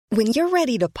When you're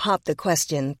ready to pop the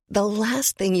question, the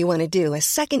last thing you want to do is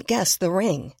second-guess the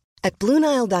ring. At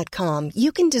BlueNile.com,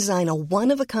 you can design a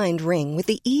one-of-a-kind ring with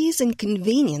the ease and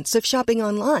convenience of shopping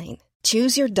online.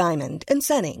 Choose your diamond and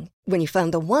setting. When you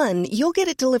find the one, you'll get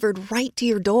it delivered right to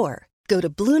your door. Go to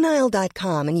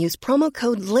BlueNile.com and use promo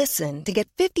code LISTEN to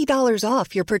get $50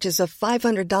 off your purchase of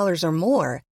 $500 or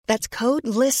more. That's code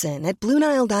LISTEN at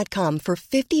BlueNile.com for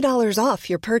 $50 off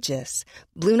your purchase.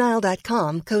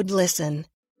 BlueNile.com, code LISTEN.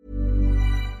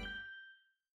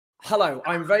 Hello,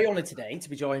 I'm very honoured today to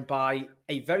be joined by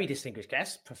a very distinguished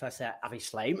guest, Professor Avi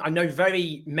Shlaim. I know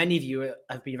many of you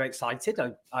have been very excited.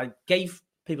 I gave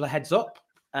people a heads up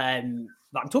that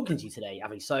I'm talking to you today,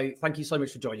 Avi. So thank you so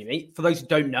much for joining me. For those who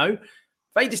don't know,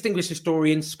 very distinguished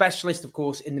historian, specialist, of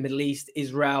course, in the Middle East,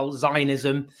 Israel,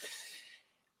 Zionism.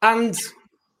 And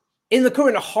in the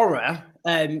current horror,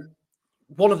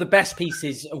 one of the best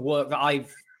pieces of work that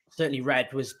I've certainly read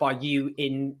was by you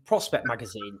in Prospect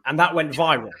magazine, and that went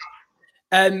viral.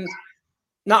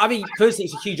 Now, Avi, firstly,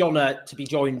 it's a huge honour to be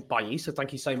joined by you, so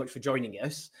thank you so much for joining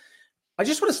us. I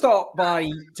just want to start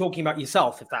by talking about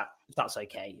yourself, if that's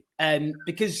okay,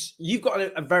 because you've got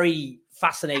a very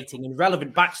fascinating and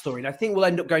relevant backstory, and I think we'll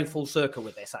end up going full circle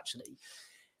with this, actually,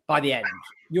 by the end.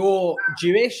 You're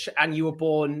Jewish, and you were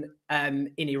born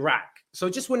in Iraq. So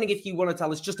just wondering if you want to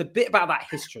tell us just a bit about that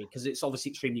history, because it's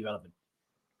obviously extremely relevant.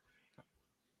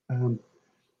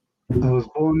 I was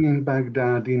born in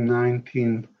Baghdad in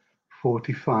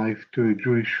 1945 to a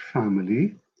Jewish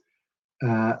family.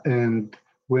 And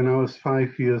when I was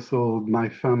 5 years old, my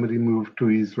family moved to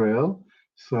Israel.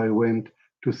 So I went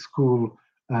to school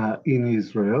in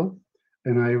Israel.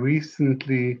 And I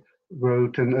recently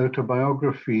wrote an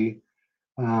autobiography,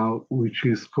 which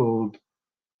is called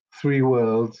 3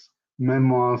 Worlds,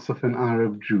 Memoirs of an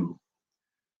Arab Jew.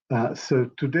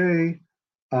 So today,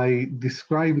 I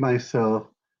describe myself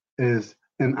as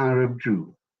an Arab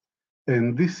Jew.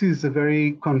 And this is a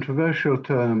very controversial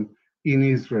term in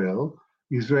Israel.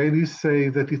 Israelis say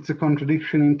that it's a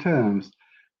contradiction in terms.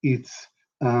 It's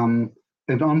an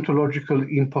ontological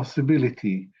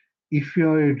impossibility. If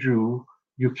you're a Jew,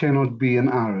 you cannot be an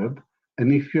Arab.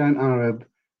 And if you're an Arab,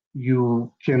 you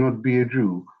cannot be a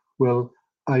Jew. Well,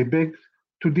 I beg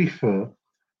to differ,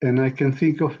 and I can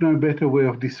think of no better way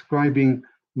of describing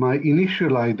my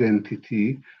initial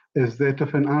identity as that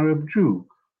of an Arab Jew.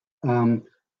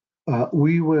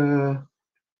 We were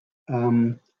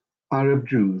Arab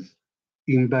Jews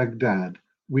in Baghdad.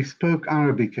 We spoke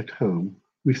Arabic at home.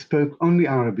 We spoke only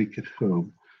Arabic at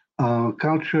home. Our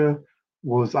culture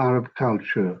was Arab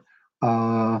culture.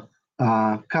 Our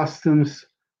customs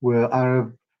were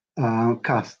Arab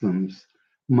customs.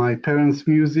 My parents'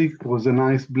 music was a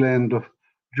nice blend of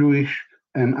Jewish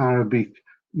and Arabic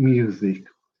music.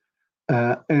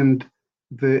 And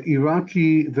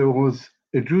there was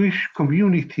a Jewish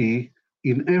community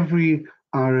in every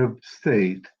Arab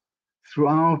state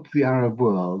throughout the Arab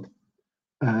world.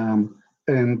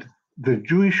 And the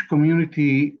Jewish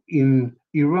community in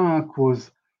Iraq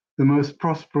was the most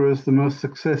prosperous, the most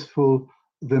successful,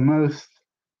 the most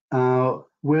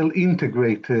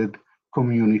well-integrated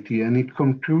community, and it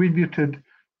contributed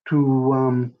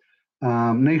to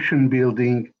nation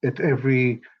building at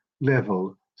every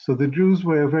level. So the Jews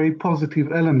were a very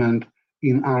positive element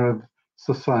in Arab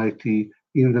society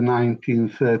in the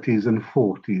 1930s and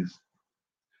 40s.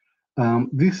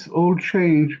 This all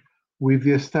changed with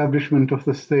the establishment of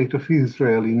the State of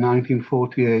Israel in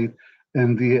 1948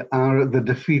 and the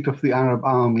defeat of the Arab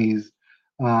armies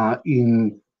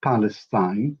in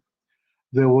Palestine.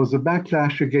 There was a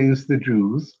backlash against the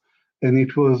Jews, and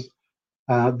it was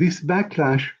this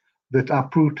backlash that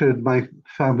uprooted my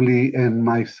family and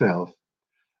myself.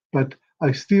 But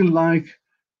I still like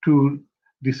to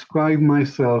describe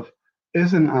myself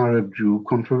as an Arab Jew,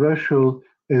 controversial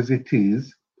as it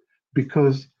is,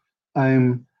 because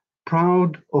I'm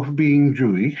proud of being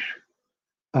Jewish,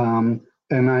 and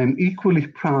I'm equally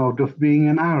proud of being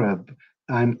an Arab.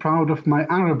 I'm proud of my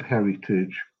Arab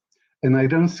heritage, and I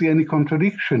don't see any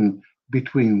contradiction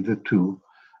between the two.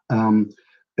 And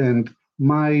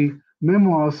my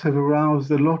memoirs have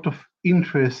aroused a lot of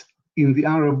interest in the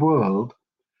Arab world,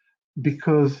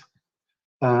 because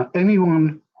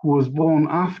anyone who was born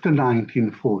after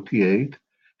 1948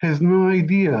 has no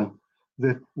idea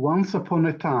that once upon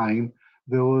a time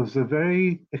there was a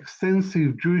very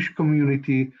extensive Jewish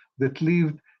community that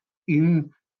lived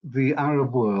in the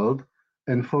Arab world,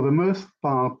 and for the most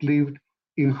part lived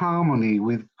in harmony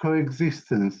with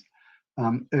coexistence.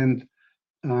 And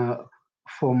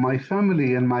for my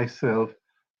family and myself,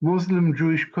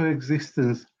 Muslim-Jewish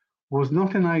coexistence was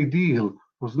not an ideal,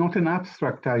 was not an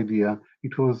abstract idea.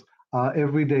 It was our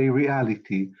everyday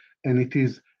reality. And it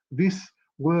is this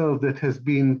world that has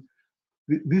been,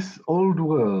 this old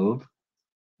world,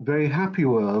 very happy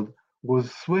world,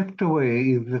 was swept away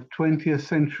in the 20th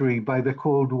century by the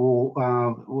Cold War,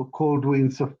 cold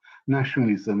winds of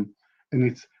nationalism. And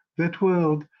it's that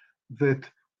world that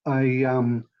I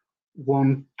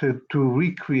wanted to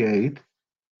recreate,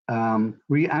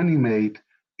 reanimate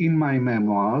in my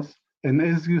memoirs. And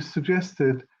as you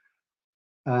suggested,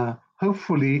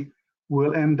 hopefully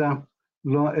we'll end up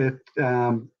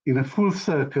in a full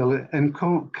circle and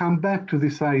come back to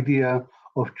this idea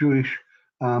of Jewish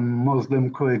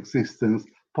Muslim coexistence,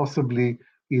 possibly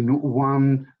in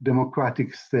one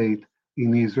democratic state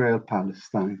in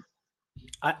Israel-Palestine.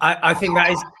 I think that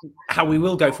is how we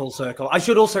will go full circle. I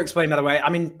should also explain, by the way, I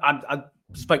mean, I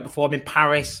spoke before, I'm in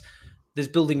Paris. There's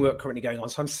building work currently going on.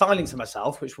 So I'm silencing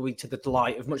myself, which will be to the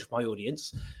delight of much of my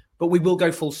audience. But we will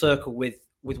go full circle with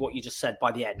what you just said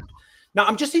by the end. Now,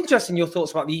 I'm just interested in your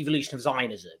thoughts about the evolution of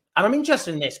Zionism. And I'm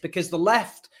interested in this because the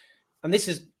left, and this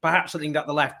is perhaps something that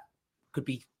the left could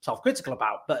be self-critical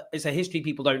about, but it's a history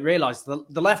people don't realize. The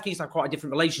left used to have quite a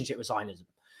different relationship with Zionism.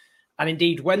 And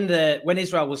indeed, when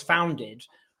Israel was founded,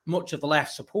 much of the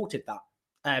left supported that.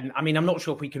 I mean, I'm not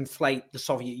sure if we conflate the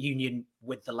Soviet Union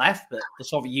with the left, but the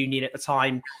Soviet Union at the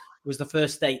time was the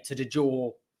first state to de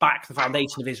jure back the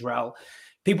foundation of Israel.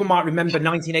 People might remember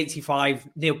 1985,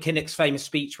 Neil Kinnock's famous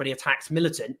speech when he attacked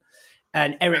militant,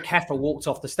 and Eric Heffer walked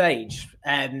off the stage,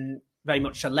 very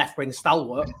much a left-wing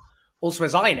stalwart, also a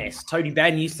Zionist. Tony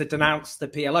Benn used to denounce the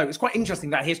PLO. It's quite interesting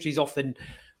that history is often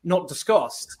not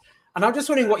discussed. And I'm just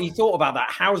wondering what you thought about that,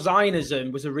 how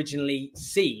Zionism was originally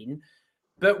seen,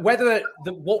 but whether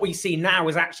what we see now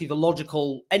is actually the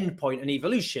logical endpoint and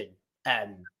evolution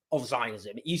of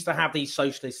Zionism. It used to have these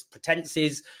socialist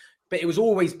pretenses, but it was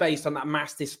always based on that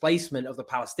mass displacement of the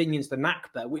Palestinians, the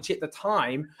Nakba, which at the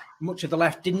time, much of the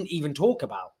left didn't even talk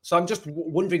about. So I'm just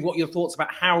wondering what your thoughts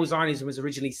about how Zionism was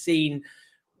originally seen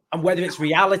and whether its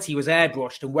reality was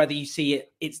airbrushed and whether you see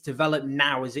it's developed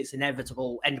now as its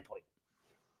inevitable endpoint.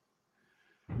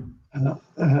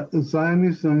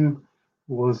 Zionism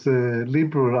was a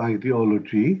liberal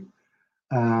ideology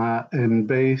and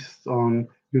based on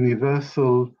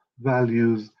universal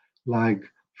values like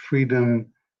freedom,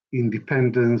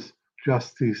 independence,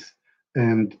 justice,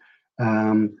 and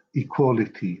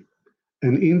equality.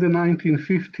 And in the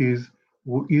 1950s,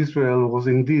 Israel was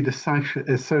indeed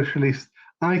a socialist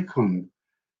icon.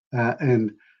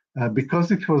 And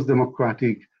because it was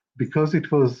democratic, because it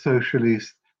was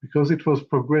socialist, because it was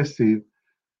progressive,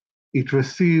 it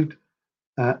received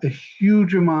a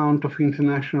huge amount of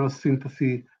international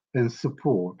sympathy and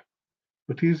support.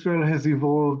 But Israel has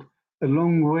evolved a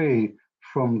long way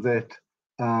from that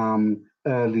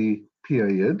early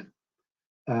period.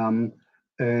 And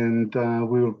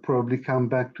we will probably come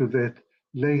back to that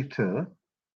later.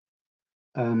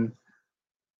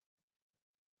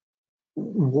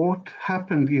 What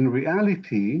happened in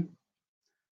reality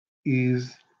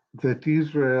is that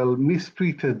Israel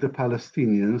mistreated the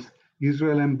Palestinians.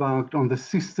 Israel embarked on the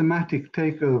systematic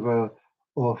takeover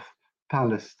of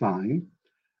Palestine,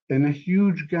 and a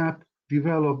huge gap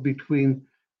developed between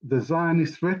the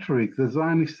Zionist rhetoric, the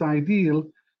Zionist ideal,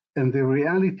 and the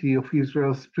reality of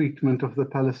Israel's treatment of the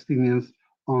Palestinians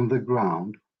on the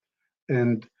ground.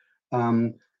 And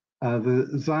the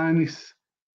Zionist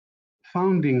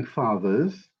founding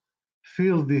fathers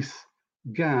filled this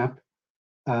gap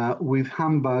with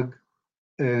humbug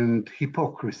and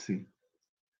hypocrisy.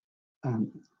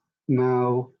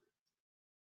 Now,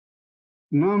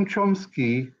 Noam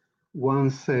Chomsky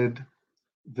once said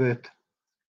that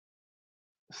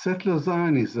settler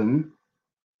Zionism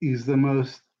is the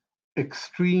most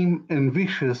extreme and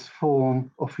vicious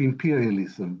form of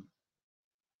imperialism.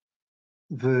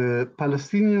 The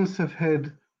Palestinians have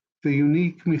had the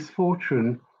unique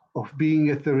misfortune of being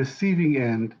at the receiving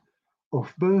end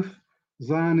of both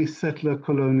Zionist settler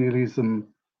colonialism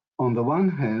on the one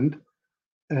hand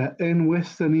and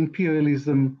Western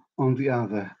imperialism on the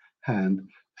other hand.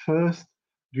 First,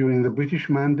 during the British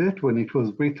Mandate when it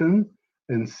was Britain,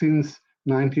 and since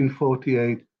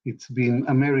 1948, it's been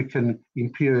American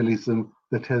imperialism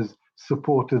that has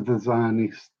supported the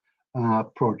Zionist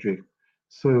project.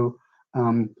 So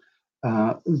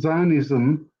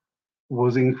Zionism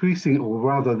was increasing, or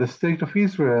rather the state of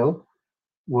Israel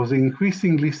was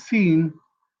increasingly seen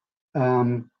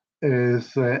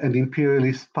as an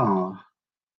imperialist power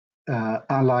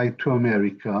allied to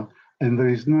America. And there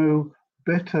is no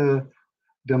better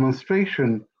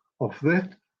demonstration of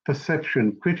that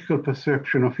perception, critical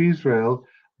perception of Israel,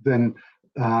 than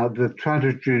the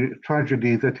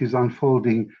tragedy that is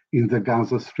unfolding in the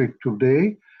Gaza Strip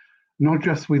today. not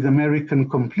just with American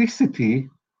complicity,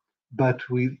 but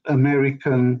with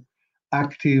American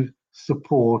active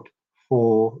support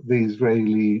for the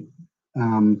Israeli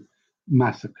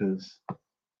massacres.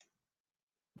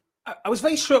 I was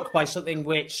very struck by something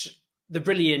which the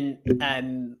brilliant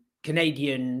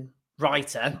Canadian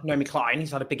writer, Naomi Klein,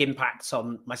 who's had a big impact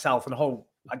on myself and a whole,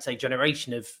 I'd say,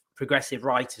 generation of progressive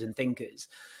writers and thinkers.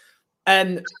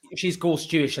 She's, of course,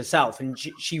 Jewish herself, and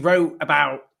she wrote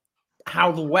about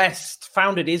how the West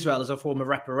founded Israel as a form of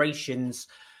reparations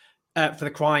for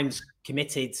the crimes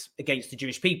committed against the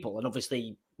Jewish people. And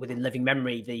obviously, within living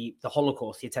memory, the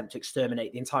Holocaust, the attempt to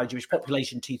exterminate the entire Jewish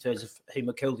population, 2/3 of whom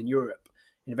were killed in Europe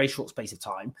in a very short space of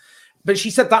time. But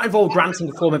she said that involved granting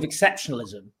a form of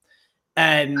exceptionalism,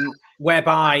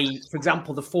 whereby, for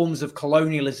example, the forms of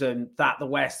colonialism that the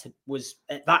West was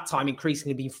at that time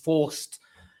increasingly being forced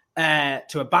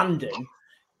to abandon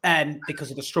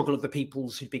because of the struggle of the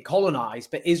peoples who'd been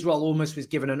colonized, but Israel almost was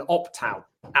given an opt-out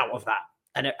out of that,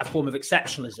 and a form of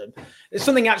exceptionalism. It's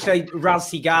something actually Raz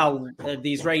Segal,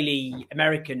 the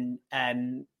Israeli-American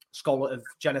scholar of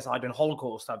genocide and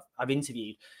Holocaust I've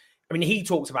interviewed, I mean, he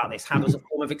talks about this, how there's a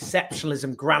form of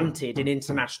exceptionalism granted in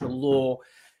international law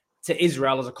to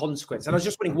Israel as a consequence. And I was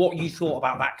just wondering what you thought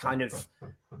about that kind of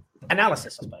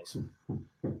analysis, I suppose.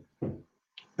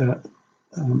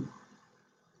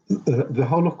 The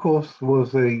Holocaust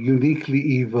was a uniquely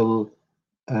evil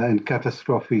and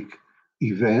catastrophic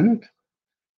event,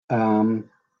 and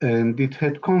it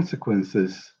had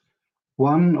consequences.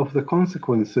 One of the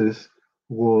consequences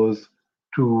was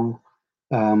to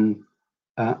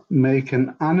make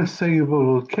an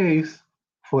unassailable case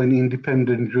for an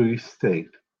independent Jewish state.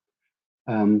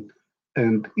 And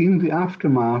in the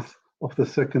aftermath of the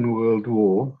Second World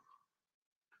War,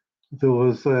 there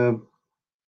was a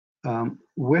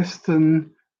Western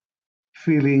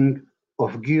feeling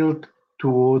of guilt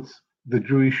towards the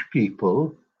Jewish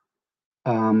people,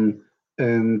 and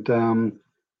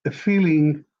a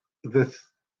feeling that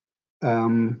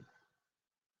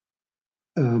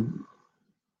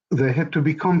they had to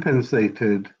be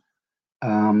compensated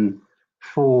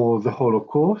for the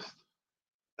Holocaust.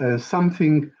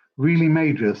 Something really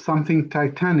major, something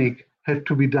titanic had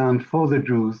to be done for the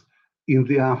Jews in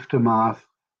the aftermath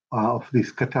of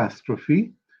this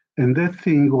catastrophe. And that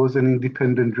thing was an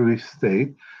independent Jewish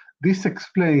state. This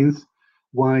explains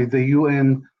why the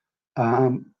UN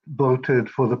voted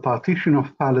for the partition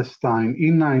of Palestine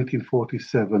in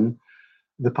 1947,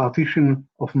 the partition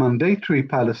of mandatory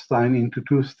Palestine into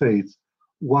two states,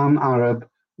 one Arab,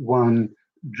 one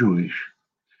Jewish.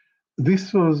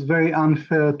 This was very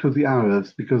unfair to the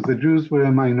Arabs because the Jews were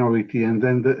a minority, and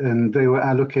they were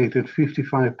allocated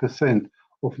 55%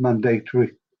 of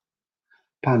mandatory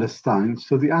Palestine.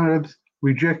 So the Arabs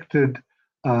rejected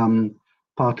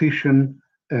partition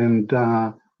and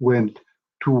went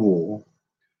to war.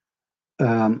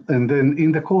 And then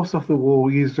in the course of the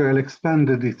war, Israel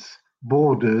expanded its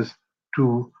borders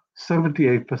to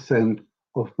 78%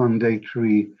 of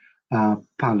mandatory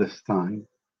Palestine.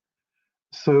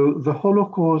 So the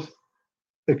Holocaust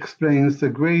explains a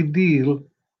great deal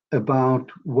about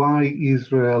why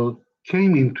Israel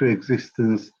came into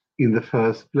existence in the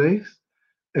first place,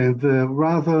 and the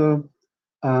rather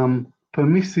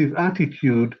permissive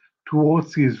attitude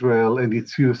towards Israel and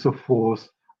its use of force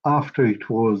after it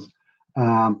was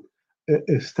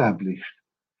established.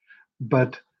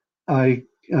 But I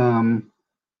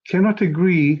cannot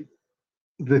agree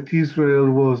that Israel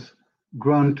was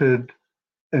granted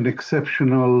an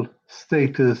exceptional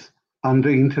status under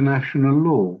international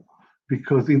law,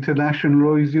 because international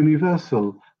law is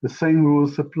universal. The same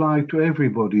rules apply to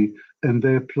everybody, and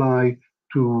they apply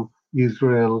to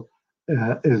Israel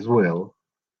as well.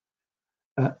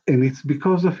 And it's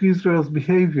because of Israel's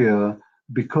behavior,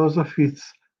 because of its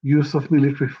use of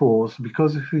military force,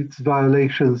 because of its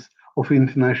violations of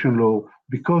international law,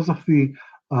 because of the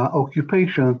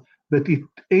occupation, that it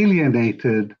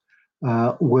alienated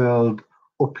world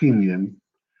opinion.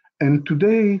 And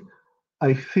today,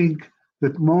 I think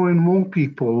that more and more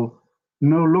people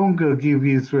no longer give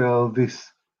Israel this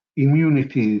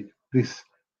immunity, this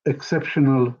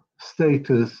exceptional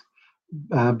status,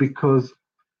 because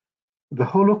the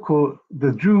Holocaust,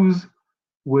 the Jews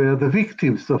were the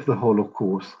victims of the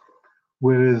Holocaust,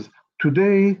 whereas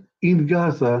today in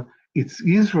Gaza, it's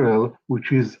Israel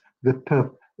which is the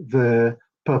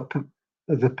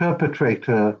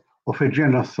perpetrator of a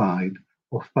genocide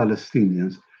of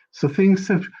Palestinians. So things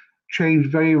have changed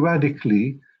very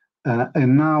radically,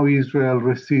 and now Israel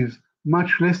receives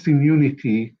much less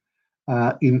immunity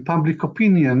in public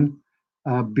opinion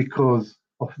because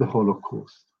of the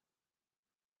Holocaust.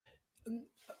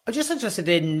 I'm just interested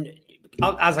in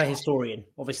as a historian,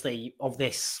 obviously, of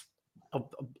this,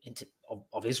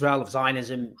 of Israel, of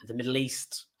Zionism, the Middle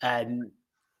East,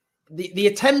 the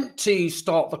attempt to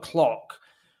start the clock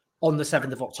on the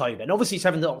 7th of October, and obviously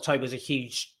 7th of October is a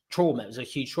huge trauma. It was a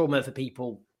huge trauma for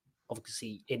people,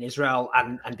 obviously, in Israel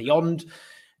and beyond,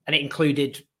 and it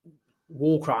included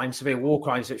war crimes, severe war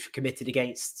crimes, which were committed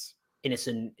against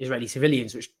innocent Israeli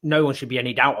civilians, which no one should be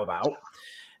any doubt about.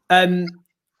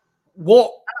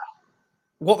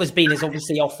 What there's been is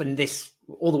obviously often this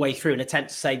all the way through an attempt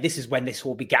to say this is when this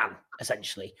all began,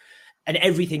 essentially, and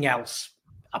everything else,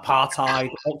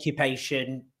 apartheid,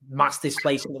 occupation, mass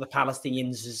displacement of the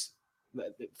Palestinians is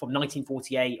from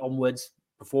 1948 onwards,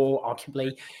 before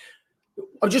arguably.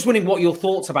 I'm just wondering what your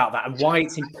thoughts about that and why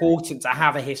it's important to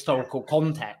have a historical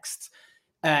context,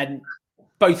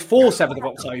 both for 7th of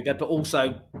October, but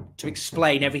also to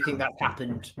explain everything that's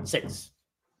happened since.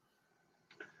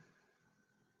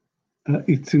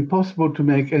 It's impossible to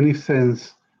make any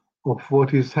sense of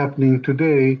what is happening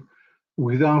today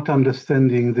without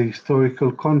understanding the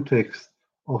historical context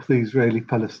of the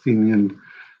Israeli-Palestinian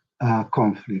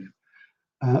conflict.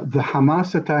 The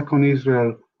Hamas attack on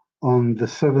Israel on the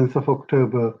 7th of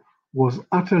October was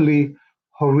utterly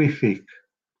horrific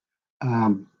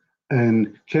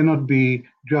and cannot be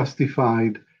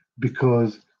justified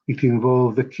because it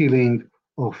involved the killing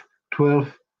of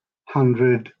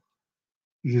 1,200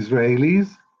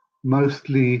 Israelis,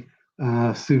 mostly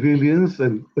civilians,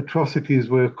 and atrocities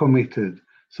were committed.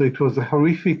 So it was a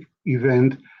horrific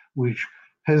event which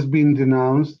has been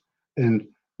denounced and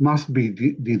must be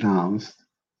denounced.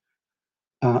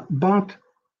 But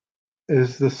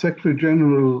as the Secretary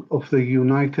General of the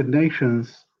United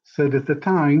Nations said at the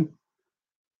time,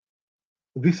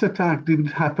 this attack didn't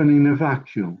happen in a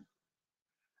vacuum.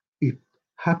 It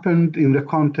happened in the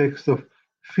context of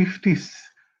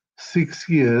 56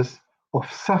 years of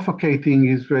suffocating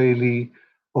Israeli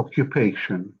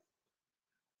occupation.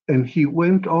 And he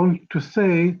went on to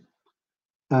say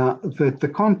that the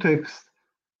context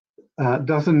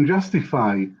doesn't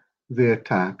justify the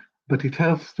attack, but it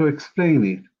helps to explain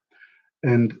it.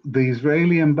 And the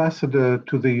Israeli ambassador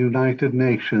to the United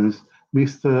Nations,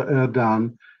 Mr.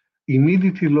 Erdan,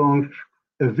 immediately launched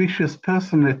a vicious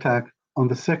personal attack on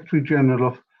the Secretary General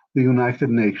of the United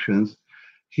Nations.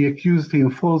 He accused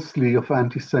him falsely of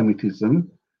anti-Semitism.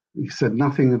 He said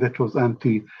nothing that was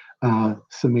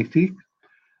anti-Semitic.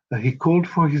 He called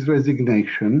for his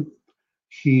resignation.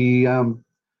 He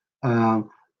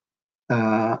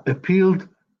appealed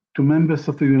to members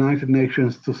of the United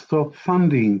Nations to stop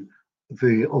funding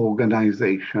the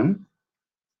organization.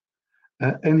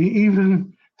 And he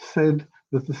even said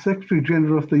that the Secretary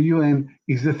General of the UN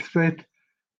is a threat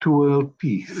to world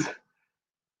peace.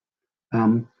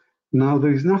 Now,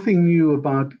 there is nothing new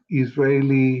about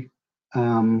Israeli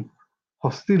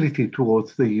hostility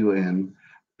towards the UN,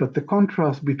 but the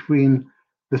contrast between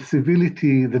the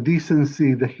civility, the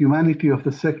decency, the humanity of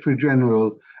the Secretary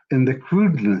General and the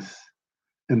crudeness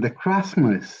and the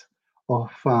crassness of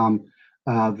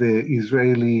the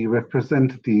Israeli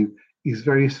representative is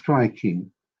very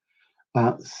striking.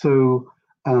 I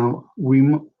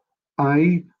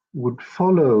would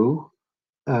follow,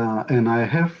 and I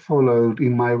have followed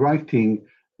in my writing,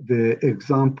 the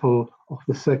example of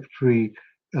the Secretary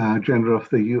General of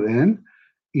the UN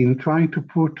in trying to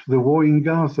put the war in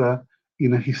Gaza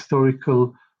in a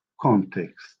historical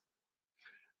context.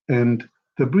 And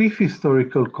the brief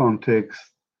historical context,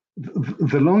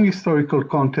 the long historical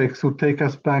context would take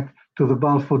us back to the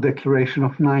Balfour Declaration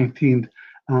of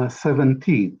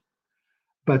 1917.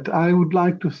 But I would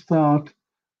like to start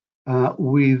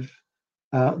with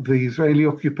the Israeli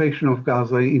occupation of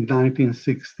Gaza in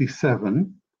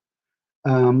 1967,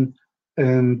 and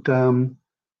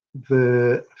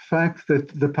the fact that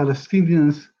the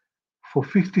Palestinians for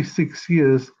 56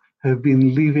 years have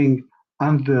been living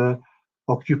under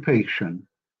occupation,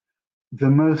 the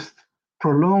most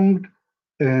prolonged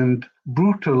and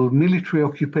brutal military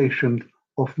occupation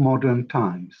of modern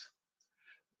times.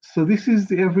 So this is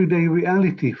the everyday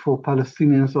reality for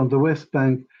Palestinians on the West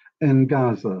Bank and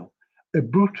Gaza, a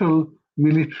brutal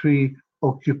military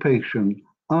occupation,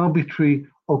 arbitrary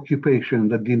occupation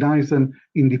that denies them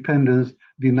independence,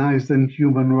 denies them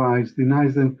human rights,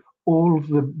 denies them all of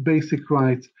the basic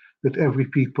rights that every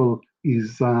people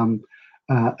is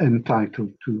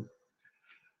entitled to.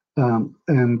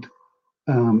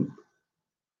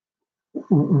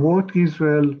 What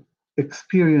Israel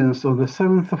experienced on the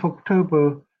 7th of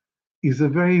October is a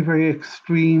very, very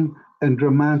extreme and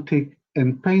dramatic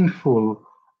and painful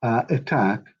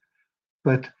attack,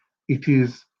 but it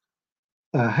is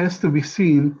has to be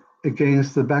seen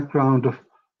against the background of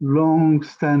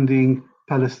long-standing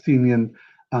Palestinian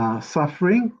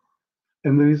suffering.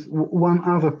 And there is one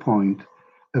other point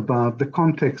about the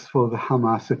context for the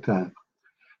Hamas attack.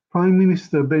 Prime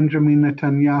Minister Benjamin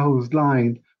Netanyahu's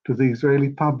line to the Israeli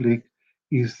public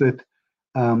is that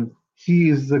he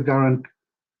is the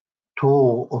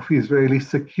guarantor of Israeli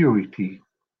security,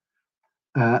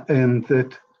 and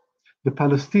that the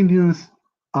Palestinians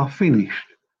are finished.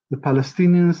 The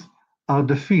Palestinians are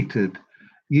defeated.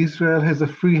 Israel has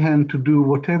a free hand to do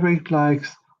whatever it likes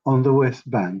on the West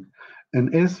Bank. And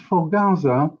as for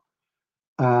Gaza,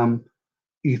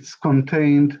 it's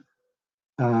contained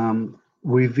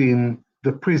within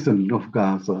the prison of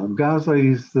Gaza. Gaza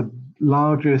is the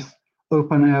largest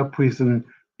open-air prison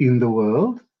in the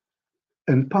world,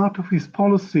 and part of his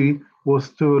policy was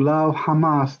to allow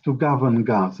Hamas to govern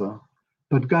Gaza.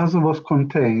 But Gaza was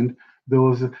contained. There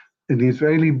was an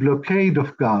Israeli blockade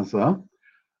of Gaza,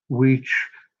 which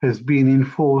has been in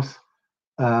force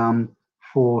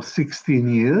for 16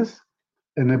 years,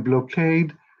 and a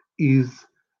blockade is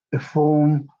a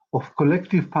form of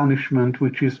collective punishment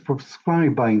which is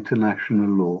prescribed by international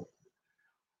law.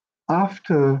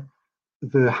 After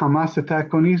the Hamas attack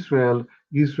on Israel,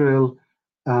 Israel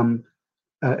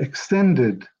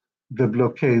extended the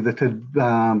blockade that had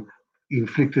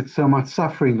inflicted so much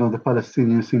suffering on the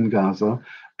Palestinians in Gaza,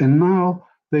 and now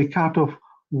they cut off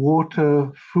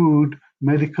water, food,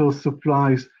 medical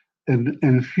supplies,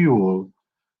 and fuel.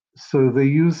 So they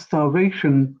use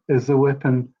starvation as a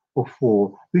weapon of war.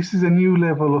 This is a new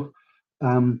level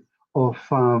of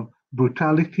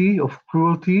brutality, of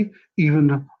cruelty, even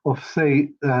of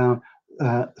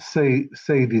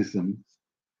sadism.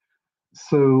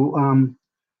 So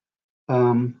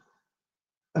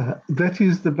that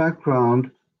is the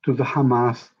background to the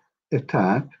Hamas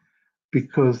attack,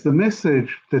 because the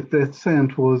message that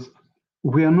sent was,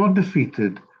 we are not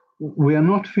defeated, we are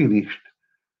not finished.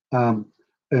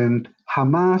 And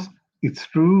Hamas, it's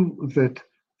true that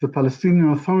the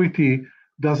Palestinian Authority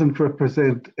doesn't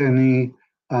represent any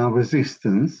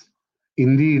resistance.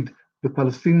 Indeed, the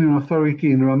Palestinian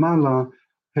Authority in Ramallah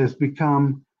has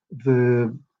become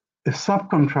a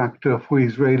subcontractor for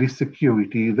Israeli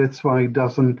security. That's why it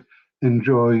doesn't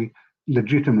enjoy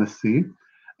legitimacy.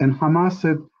 And Hamas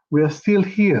said, we are still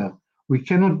here. We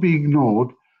cannot be ignored.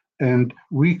 And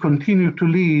we continue to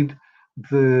lead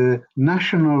the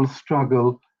national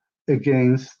struggle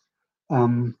against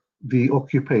the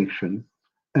occupation.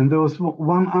 And there was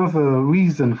one other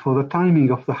reason for the timing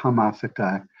of the Hamas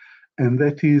attack, and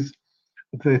that is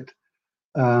that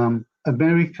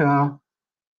America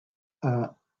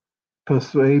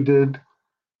persuaded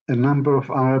a number of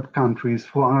Arab countries,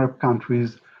 4 Arab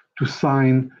countries, to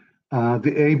sign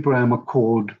the Abraham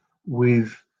Accords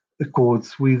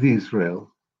with Israel.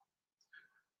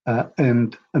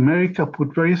 And America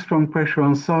put very strong pressure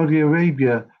on Saudi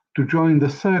Arabia to join the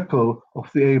circle of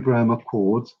the Abraham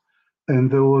Accords.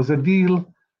 And there was a deal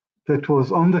that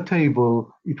was on the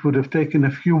table. It would have taken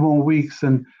a few more weeks,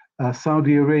 and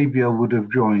Saudi Arabia would have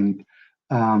joined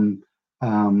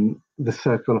the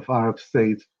circle of Arab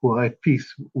states who are at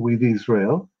peace with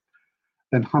Israel.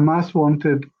 And Hamas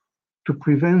wanted to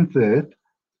prevent that.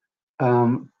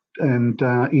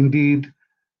 Indeed,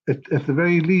 at the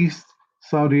very least,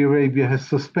 Saudi Arabia has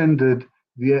suspended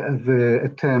the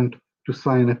attempt to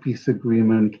sign a peace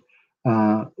agreement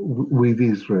with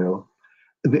Israel.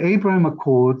 The Abraham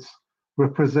Accords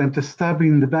represent a stab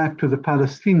in the back to the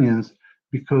Palestinians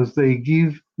because they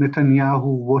give Netanyahu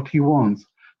what he wants.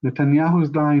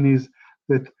 Netanyahu's line is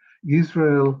that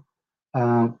Israel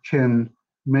can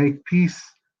make peace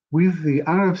with the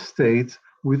Arab states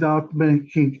without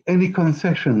making any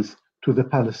concessions to the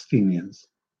Palestinians.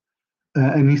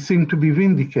 And he seemed to be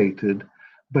vindicated.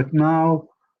 But now,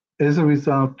 as a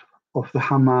result of the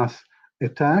Hamas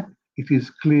attack, it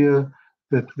is clear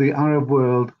that the Arab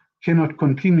world cannot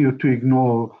continue to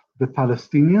ignore the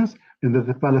Palestinians, and that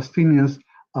the Palestinians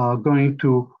are going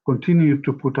to continue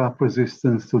to put up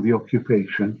resistance to the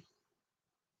occupation.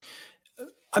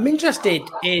 I'm interested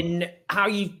in how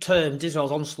you've termed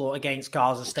Israel's onslaught against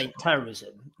Gaza state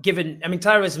terrorism.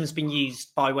 Terrorism has been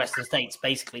used by Western states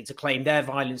basically to claim their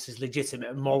violence is legitimate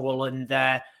and moral, and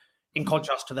they're in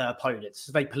contrast to their opponents. It's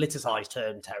a very politicized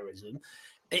term, terrorism.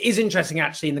 It is interesting,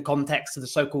 actually, in the context of the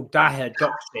so-called Daher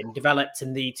doctrine developed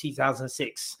in the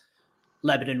 2006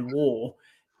 Lebanon war,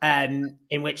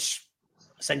 in which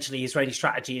essentially Israeli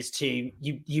strategy is to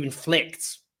you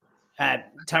inflict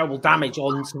terrible damage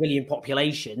on civilian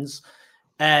populations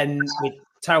with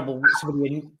terrible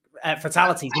civilian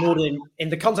fatalities in order, in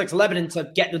the context of Lebanon,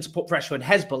 to get them to put pressure on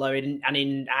Hezbollah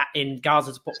and in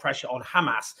Gaza to put pressure on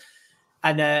Hamas.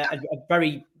 and a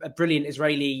very brilliant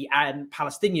Israeli and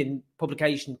Palestinian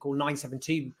publication called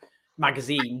 972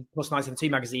 magazine, plus 972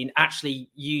 magazine, actually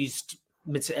used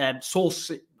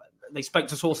source. They spoke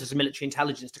to sources of military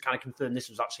intelligence to kind of confirm this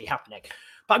was actually happening.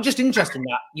 But I'm just interested in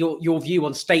that your view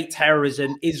on state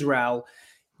terrorism, Israel,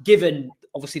 given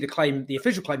obviously the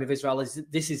official claim of Israel is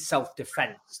that this is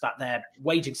self-defense, that they're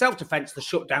waging self-defense to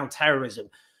shut down terrorism.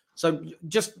 So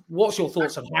just what's your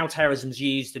thoughts on how terrorism is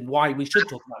used and why we should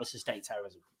talk about this as state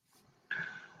terrorism?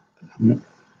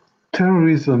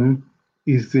 Terrorism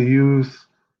is the use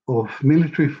of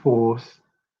military force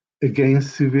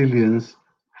against civilians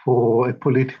for a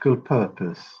political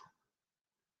purpose.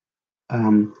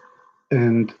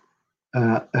 And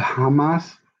a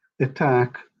Hamas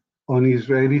attack on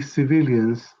Israeli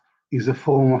civilians is a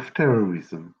form of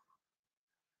terrorism.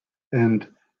 And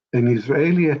an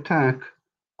Israeli attack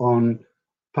on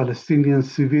Palestinian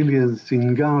civilians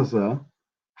in Gaza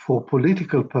for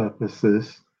political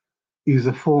purposes is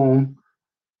a form,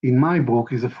 in my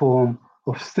book, is a form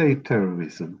of state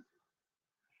terrorism.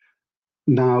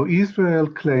 Now, Israel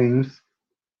claims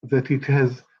that it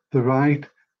has the right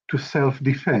to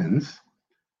self-defense,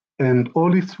 and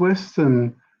all its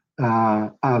Western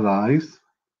allies,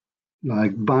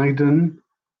 like Biden,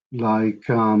 like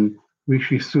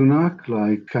Rishi Sunak,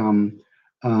 like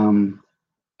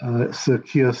Sir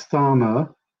Keir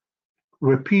Starmer,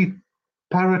 repeat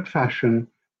parrot fashion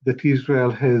that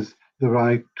Israel has the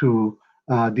right to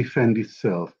defend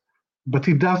itself. But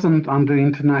it doesn't under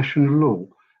international law,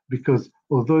 because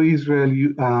although Israel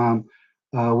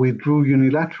withdrew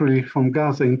unilaterally from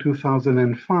Gaza in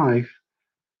 2005,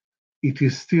 it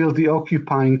is still the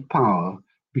occupying power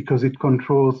because it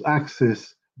controls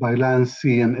access by land,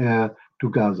 sea, and air to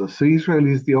Gaza. So Israel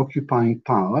is the occupying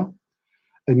power,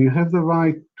 and you have the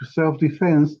right to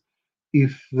self-defense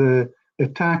if the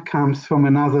attack comes from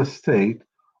another state,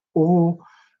 or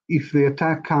if the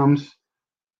attack comes,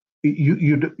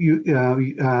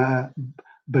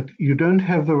 but you don't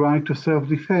have the right to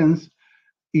self-defense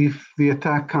if the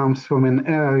attack comes from an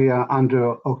area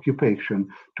under occupation.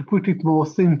 To put it more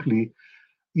simply,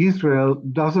 Israel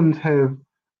doesn't have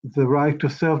the right to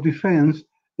self-defense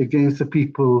against the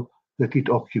people that it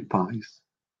occupies.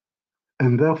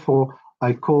 And therefore,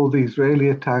 I call the Israeli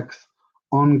attacks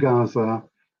on Gaza,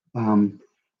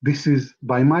 this is,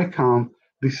 by my count,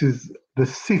 this is the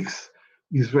sixth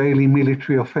Israeli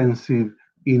military offensive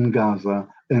in Gaza,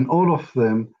 and all of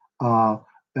them are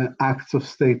acts of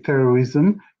state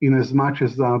terrorism, in as much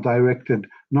as they are directed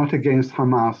not against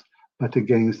Hamas, but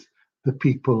against the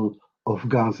people of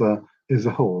Gaza as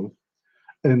a whole.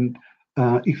 And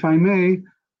if I may,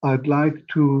 I'd like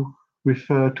to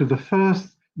refer to the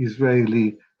first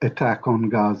Israeli attack on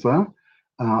Gaza,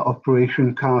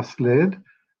 Operation Cast Lead,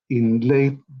 in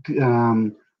late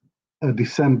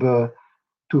December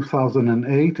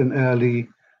 2008 and early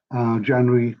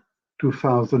January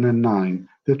 2009.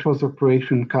 That was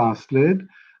Operation Cast Lead.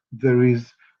 There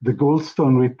is the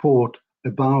Goldstone report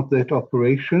about that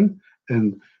operation,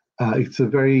 and it's a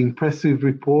very impressive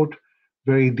report,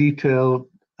 very detailed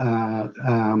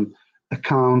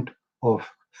account of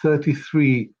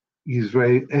 33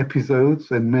 Israeli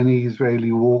episodes and many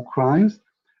Israeli war crimes.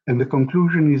 And the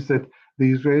conclusion is that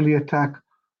the Israeli attack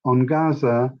on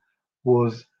Gaza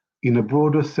was, in a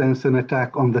broader sense, an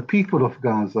attack on the people of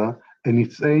Gaza, and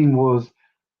its aim was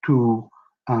to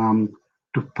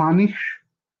punish,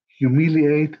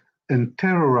 humiliate, and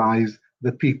terrorize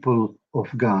the people of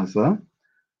Gaza.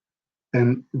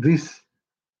 And this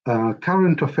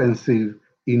current offensive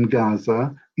in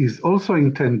Gaza is also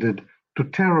intended to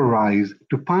terrorize,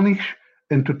 to punish,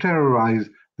 and to terrorize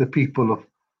the people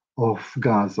of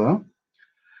Gaza.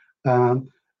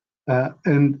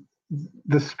 And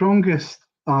the strongest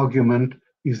argument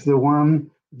is the one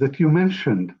that you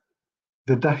mentioned,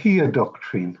 the Dahia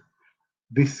doctrine.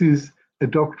 This is a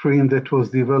doctrine that was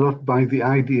developed by the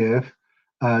IDF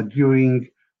during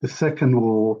the Second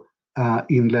War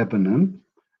in Lebanon.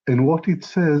 And what it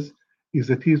says is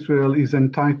that Israel is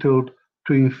entitled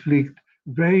to inflict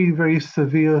very, very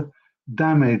severe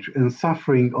damage and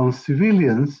suffering on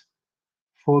civilians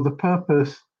for the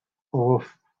purpose of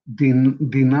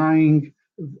denying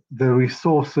the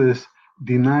resources,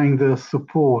 denying their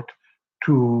support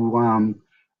to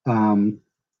in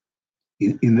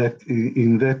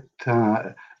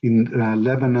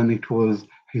Lebanon it was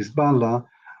Hezbollah,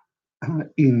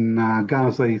 in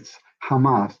Gaza it's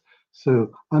Hamas.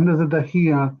 So under the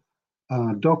Dahia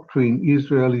doctrine,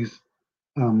 Israel is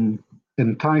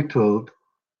entitled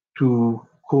to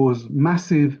cause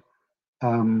massive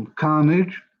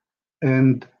carnage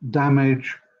and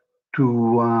damage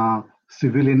to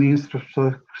civilian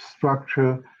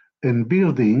infrastructure and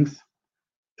buildings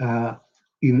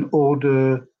in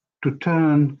order to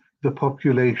turn the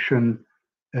population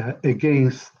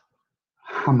against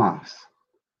Hamas.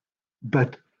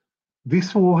 But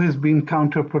this war has been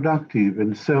counterproductive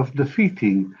and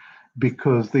self-defeating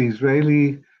because the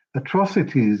Israeli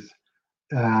atrocities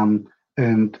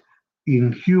and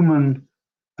inhuman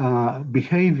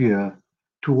behavior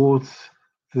towards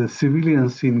the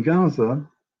civilians in Gaza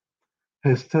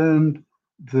has turned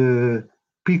the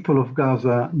people of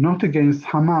Gaza not against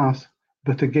Hamas,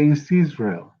 but against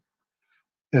Israel.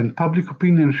 And public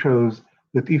opinion shows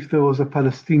that if there was a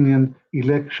Palestinian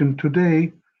election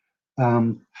today,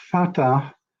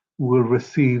 Fatah will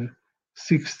receive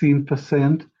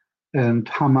 16% and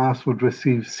Hamas would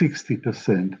receive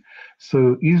 60%.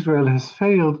 So Israel has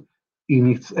failed in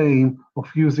its aim of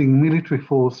using military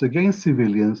force against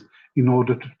civilians in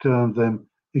order to turn them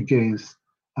against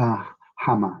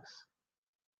Hamas.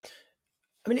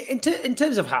 I mean, in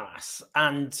terms of Hamas,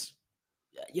 and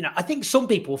I think some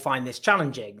people find this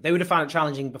challenging. They would have found it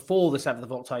challenging before the 7th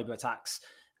of October attacks,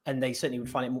 and they certainly would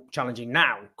find it more challenging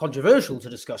now. Controversial to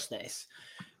discuss this,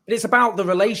 but it's about the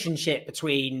relationship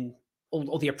between,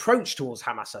 or the approach towards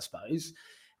Hamas, I suppose.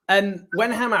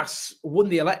 When Hamas won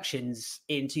the elections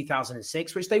in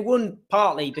 2006, which they won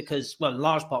partly because, well, in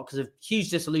large part because of huge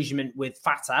disillusionment with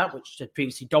Fatah, which had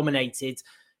previously dominated,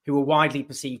 who were widely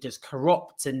perceived as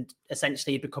corrupt and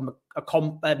essentially had become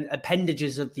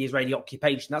appendages of the Israeli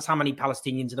occupation. That's how many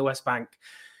Palestinians in the West Bank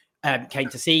came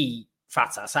to see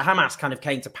Fatah. So Hamas kind of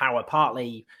came to power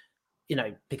partly,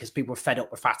 because people were fed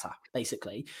up with Fatah,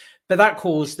 basically. But that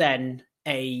caused then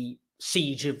a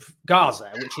siege of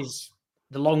Gaza, which is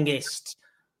the longest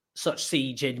such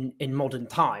siege in modern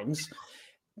times.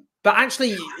 But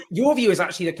actually, your view is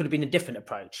actually there could have been a different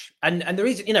approach. And the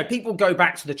reason, people go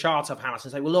back to the chart of Hamas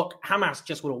and say, well, look, Hamas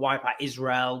just want to wipe out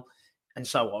Israel and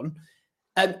so on.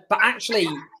 But actually,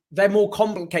 they're more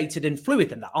complicated and fluid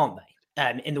than that, aren't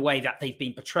they? In the way that they've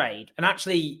been portrayed. And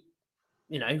actually,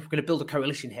 we're going to build a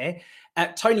coalition here.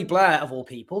 Tony Blair, of all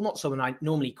people, not someone I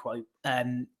normally quote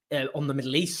on the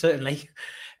Middle East, certainly.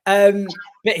 But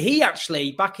he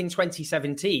actually, back in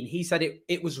 2017, he said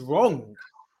it was wrong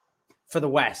for the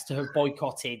West to have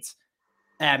boycotted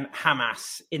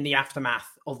Hamas in the aftermath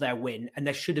of their win, and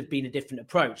there should have been a different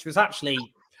approach. There's actually,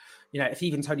 if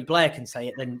even Tony Blair can say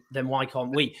it, then why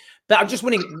can't we? But I'm just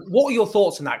wondering, what are your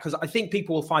thoughts on that? Because I think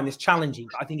people will find this challenging,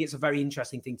 but I think it's a very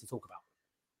interesting thing to talk about.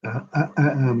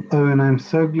 Owen, I'm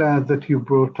so glad that you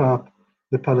brought up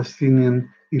the Palestinian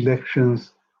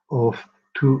elections of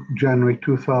January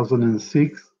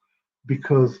 2006,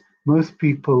 because most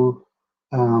people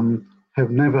have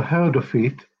never heard of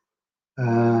it,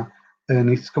 and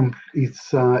it's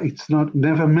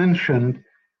never mentioned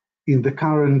in the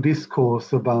current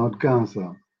discourse about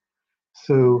Gaza.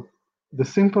 So the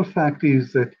simple fact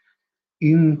is that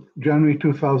in January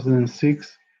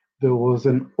 2006 there was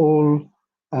an all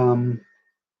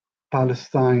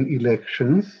Palestine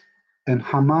elections, and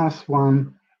Hamas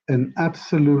won an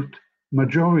absolute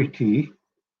majority,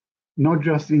 not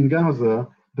just in Gaza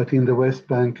but in the West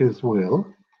Bank as well.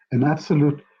 An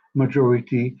absolute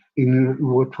majority in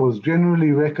what was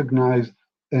generally recognized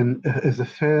as a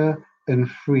fair and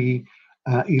free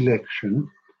election.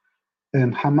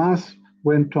 And Hamas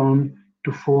went on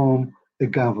to form a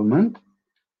government,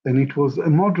 and it was a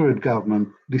moderate government,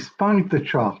 despite the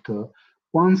charter.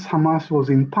 Once Hamas was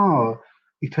in power,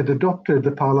 it had adopted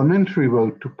the parliamentary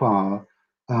road to power,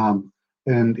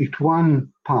 and it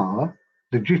won power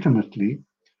legitimately.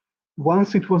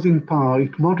 Once it was in power,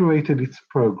 it moderated its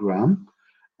program,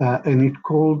 and it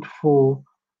called for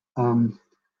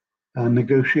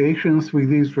negotiations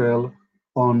with Israel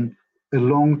on a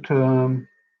long-term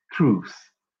truce.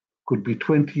 Could be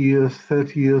 20 years,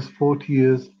 30 years, 40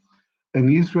 years,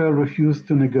 and Israel refused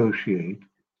to negotiate.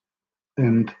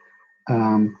 And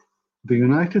the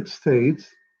United States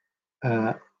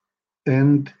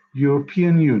and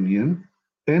European Union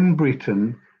and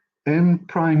Britain and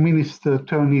Prime Minister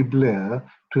Tony Blair,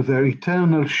 to their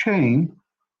eternal shame,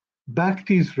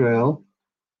 backed Israel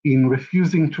in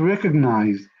refusing to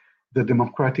recognize the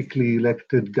democratically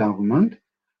elected government,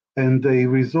 and they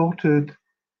resorted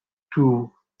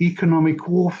to economic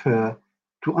warfare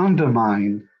to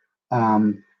undermine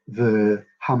the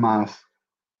Hamas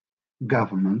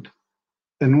government.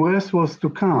 And worse was to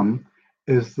come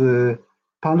as the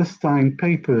Palestine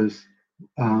Papers,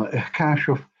 a cache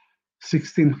of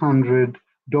 1,600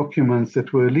 documents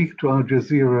that were leaked to Al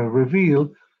Jazeera,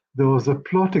 revealed there was a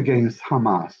plot against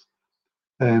Hamas.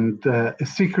 And a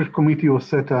secret committee was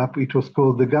set up. It was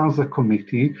called the Gaza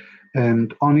Committee,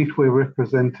 and on it were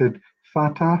represented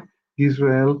Fatah,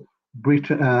 Israel,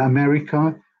 Britain,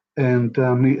 America, and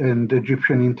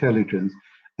Egyptian intelligence.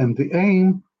 And the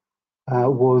aim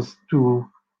was to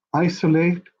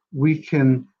isolate,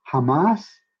 weaken Hamas,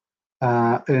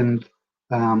 and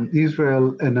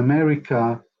Israel and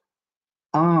America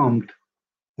armed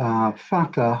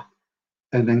Fatah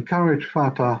and encouraged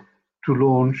Fatah to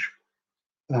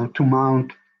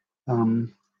mount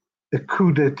a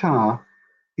coup d'etat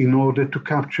in order to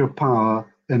capture power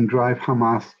and drive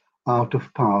Hamas out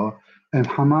of power. And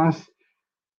Hamas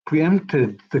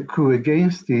preempted the coup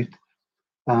against it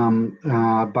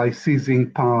by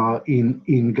seizing power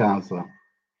in Gaza.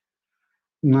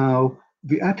 Now,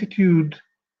 the attitude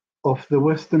of the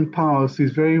Western powers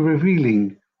is very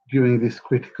revealing during this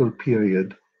critical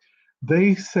period.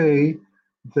 They say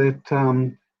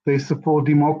that they support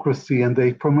democracy and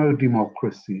they promote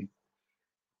democracy.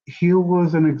 Here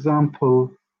was an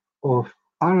example of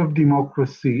Arab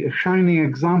democracy, a shining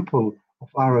example of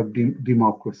Arab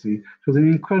democracy. It was an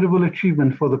incredible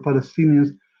achievement for the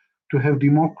Palestinians to have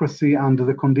democracy under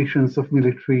the conditions of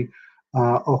military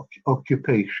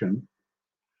occupation.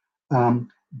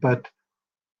 But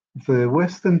the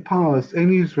Western powers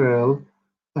and Israel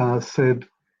said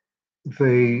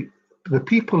the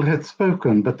people had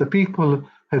spoken, but the people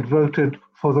had voted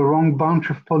for the wrong bunch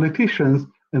of politicians,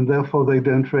 and therefore they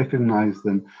don't recognize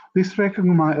them. This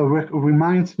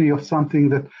reminds me of something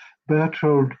that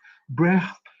Bertolt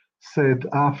Brecht said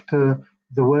after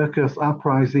the workers'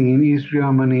 uprising in East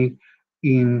Germany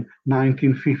in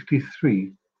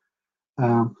 1953.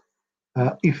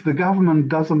 If the government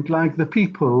doesn't like the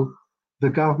people, the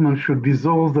government should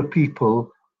dissolve the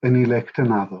people and elect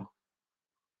another.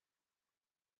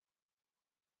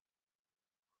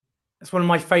 It's one of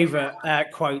my favorite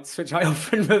quotes, which I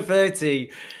often refer to.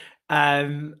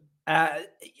 Now,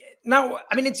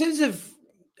 I mean, in terms of,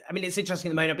 I mean, it's interesting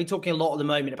at the moment. I've been talking a lot at the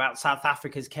moment about South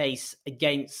Africa's case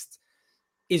against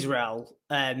Israel,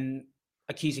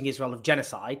 accusing Israel of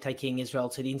genocide, taking Israel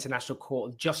to the International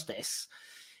Court of Justice.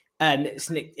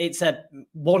 It's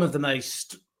one of the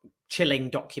most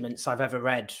chilling documents I've ever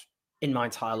read in my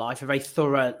entire life, a very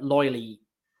thorough, lawyerly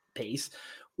piece.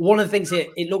 One of the things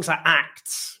it looks at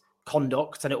acts,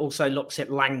 conduct, and it also looks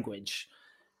at language.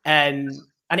 And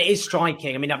it is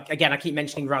striking. I mean, again, I keep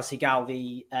mentioning Raz Sigal,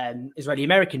 the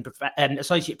Israeli-American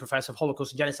associate professor of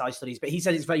Holocaust and Genocide Studies, but he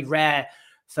said it's very rare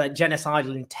for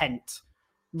genocidal intent,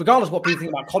 regardless of what people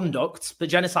think about conduct, but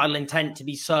genocidal intent to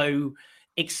be so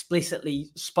explicitly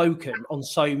spoken on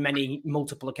so many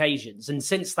multiple occasions. And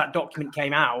since that document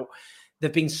came out, there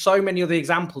have been so many other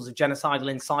examples of genocidal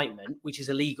incitement, which is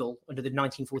illegal under the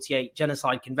 1948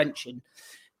 Genocide Convention.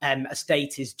 A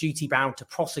state is duty-bound to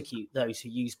prosecute those who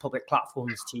use public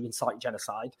platforms to incite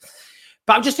genocide.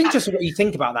 But I'm just interested in what you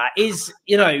think about that. Is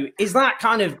that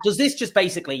kind of, does this just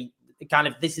basically kind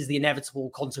of, this is the inevitable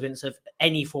consequence of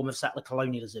any form of settler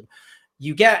colonialism?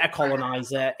 You get a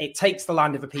colonizer, it takes the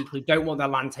land of the people who don't want their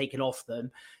land taken off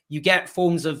them. You get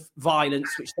forms of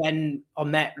violence, which then are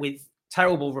met with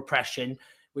terrible repression,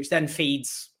 which then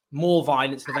feeds more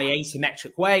violence in a very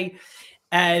asymmetric way.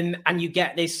 And you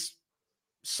get this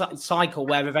cycle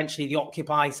where eventually the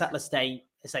occupied settler state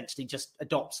essentially just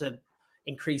adopts a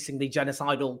increasingly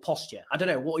genocidal posture. I don't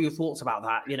know, what are your thoughts about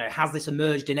that? Has this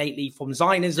emerged innately from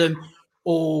Zionism,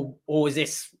 or is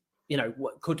this,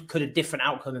 could a different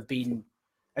outcome have been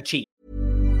achieved?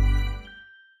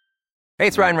 Hey,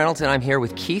 it's Ryan Reynolds, and I'm here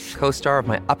with Keith, co-star of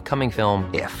my upcoming film,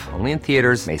 If, only in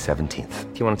theaters May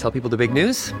 17th. Do you want to tell people the big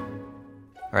news?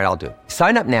 All right, I'll do it.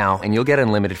 Sign up now and you'll get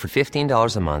unlimited for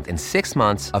 $15 a month and 6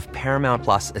 months of Paramount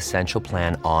Plus Essential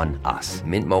Plan on us.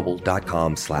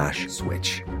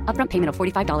 MintMobile.com/switch. Upfront payment of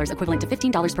 $45 equivalent to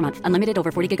 $15 per month. Unlimited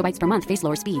over 40 gigabytes per month. Face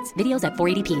lower speeds. Videos at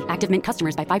 480p. Active Mint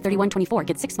customers by 531.24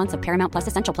 get 6 months of Paramount Plus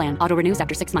Essential Plan. Auto renews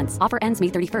after 6 months. Offer ends May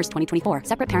 31st, 2024.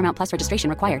 Separate Paramount Plus registration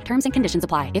required. Terms and conditions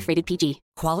apply if rated PG.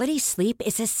 Quality sleep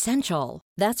is essential.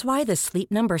 That's why the Sleep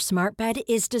Number Smart Bed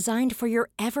is designed for your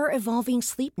ever-evolving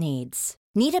sleep needs.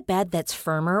 Need a bed that's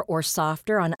firmer or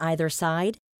softer on either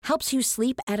side? Helps you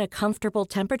sleep at a comfortable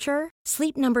temperature?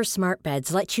 Sleep Number Smart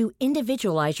Beds let you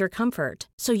individualize your comfort,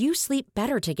 so you sleep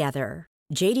better together.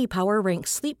 J.D. Power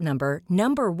ranks Sleep Number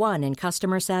 #1 in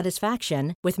customer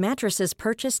satisfaction with mattresses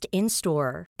purchased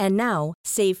in-store. And now,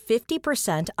 save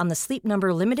 50% on the Sleep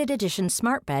Number Limited Edition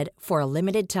Smart Bed for a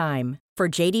limited time. For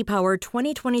J.D. Power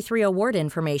 2023 award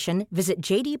information, visit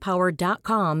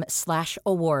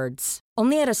jdpower.com/awards.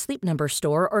 Only at a Sleep Number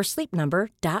store or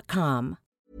sleepnumber.com.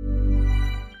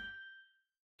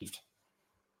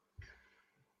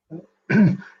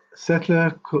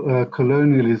 Settler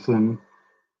colonialism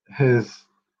has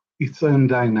its own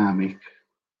dynamic.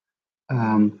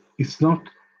 It's not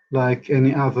like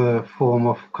any other form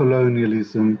of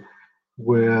colonialism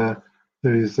where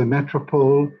there is a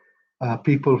metropole,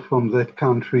 people from that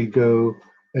country go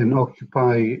and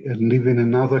occupy and live in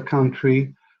another country,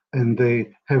 and they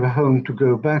have a home to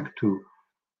go back to.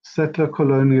 Settler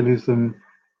colonialism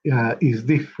is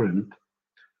different,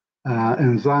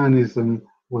 and Zionism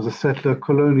was a settler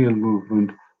colonial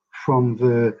movement from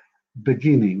the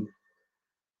beginning.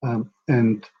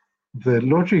 And the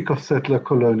logic of settler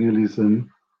colonialism,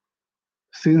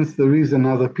 since there is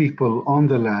another people on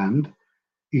the land,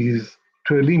 is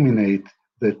to eliminate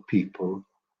that people.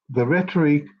 The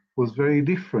rhetoric was very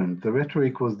different. The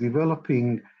rhetoric was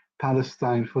developing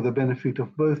Palestine for the benefit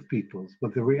of both peoples,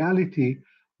 but the reality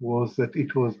was that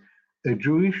it was a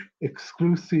Jewish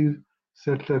exclusive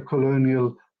settler colonial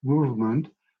movement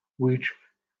which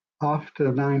after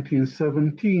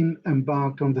 1917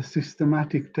 embarked on the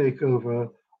systematic takeover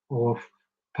of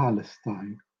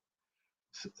Palestine.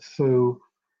 So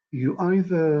you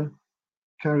either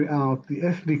carry out the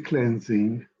ethnic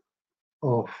cleansing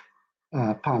of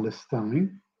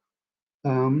Palestine,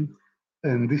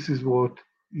 and this is what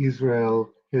Israel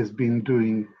has been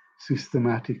doing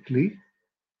systematically.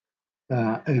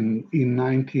 And in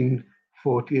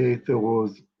 1948, there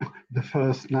was the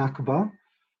first Nakba.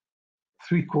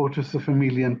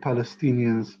 750,000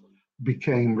 Palestinians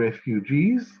became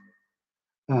refugees.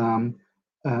 And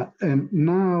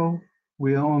now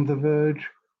we are on the verge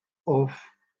of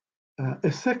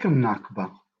a second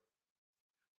Nakba.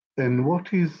 And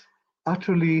what is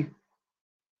utterly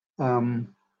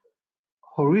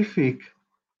horrific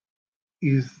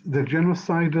is the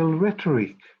genocidal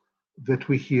rhetoric that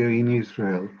we hear in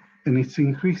Israel. And it's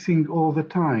increasing all the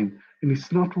time. And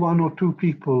it's not one or two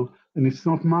people, and it's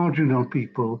not marginal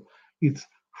people. It's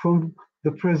from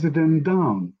the president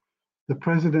down. The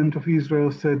president of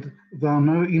Israel said there are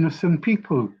no innocent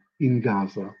people in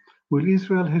Gaza. Well,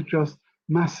 Israel has just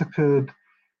massacred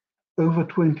over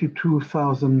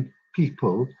 22,000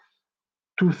 people.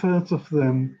 2/3 of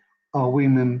them are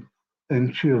women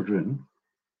and children.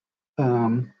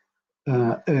 And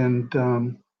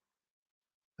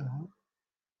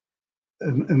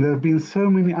there have been so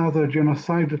many other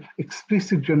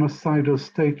explicit genocidal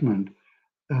statements.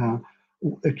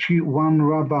 One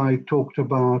rabbi talked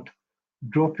about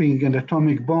dropping an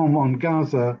atomic bomb on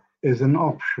Gaza as an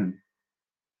option.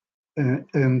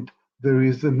 And there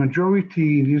is a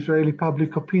majority in Israeli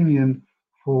public opinion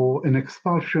for an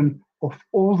expulsion of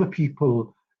all the people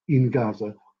in Gaza,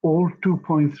 all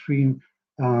 2.3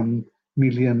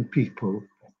 million people.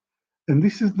 And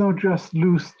this is not just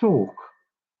loose talk.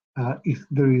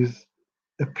 There is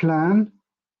a plan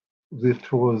that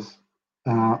was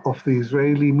of the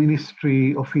Israeli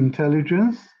Ministry of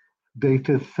Intelligence,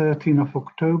 dated 13 of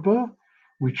October,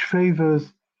 which favors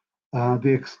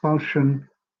the expulsion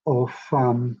of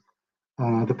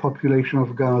the population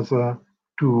of Gaza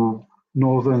to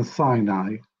northern Sinai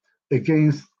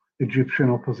against Egyptian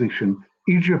opposition.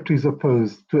 Egypt is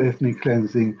opposed to ethnic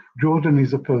cleansing. Jordan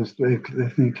is opposed to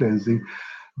ethnic cleansing.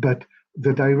 But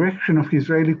the direction of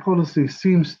Israeli policy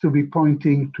seems to be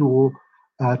pointing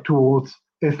towards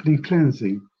ethnic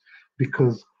cleansing,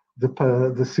 because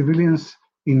the civilians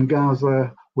in Gaza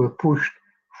were pushed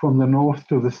from the north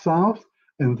to the south,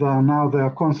 and they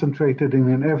are concentrated in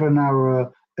an ever narrower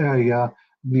area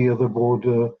near the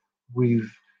border with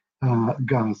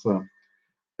Gaza.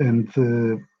 And the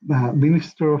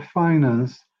Minister of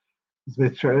Finance,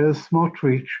 Bezalel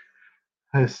Smotrich,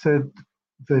 has said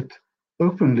that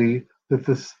openly that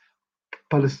the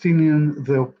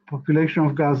population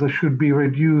of Gaza should be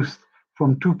reduced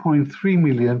from 2.3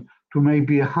 million to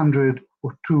maybe 100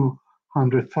 or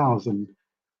 200,000.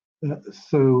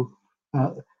 So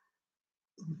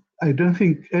I don't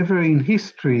think ever in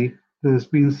history there's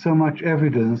been so much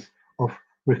evidence of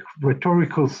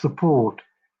rhetorical support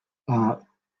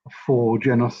for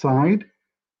genocide,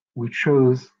 which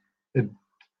shows a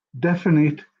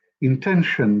definite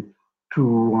intention to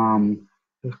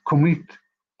commit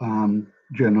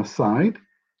genocide.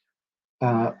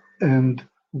 And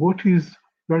what is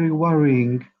very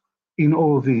worrying in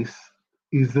all this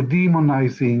is the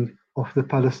demonizing of the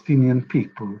Palestinian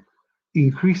people.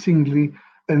 Increasingly,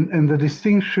 and the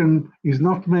distinction is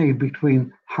not made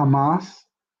between Hamas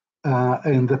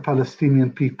and the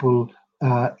Palestinian people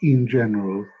in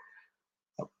general.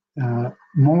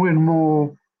 More and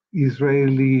more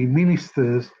Israeli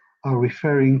ministers are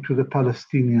referring to the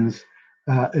Palestinians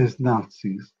as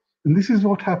Nazis. And this is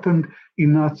what happened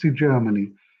in Nazi Germany.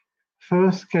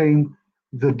 First came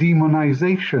the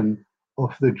demonization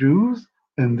of the Jews,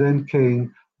 and then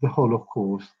came the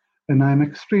Holocaust. And I'm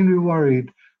extremely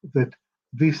worried that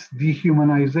this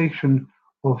dehumanization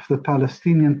of the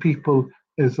Palestinian people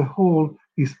as a whole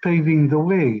is paving the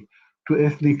way to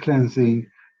ethnic cleansing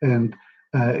and,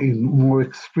 in more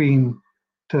extreme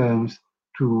terms,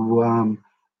 to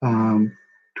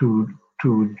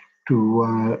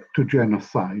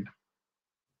genocide.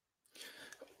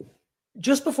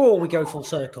 Just before we go full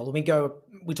circle, we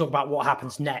talk about what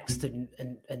happens next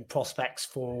and prospects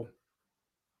for,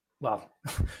 well,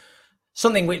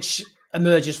 something which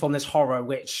emerges from this horror,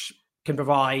 which can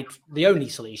provide the only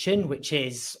solution, which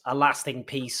is a lasting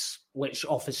peace, which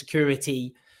offers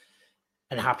security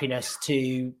and happiness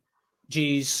to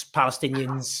Jews,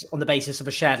 Palestinians on the basis of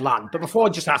a shared land. But before I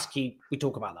just ask you, we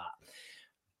talk about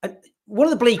that. One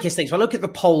of the bleakest things, when I look at the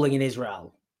polling in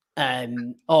Israel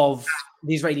of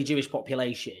the Israeli Jewish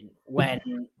population,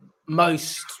 when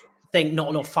most think not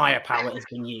enough firepower has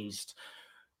been used,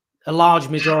 a large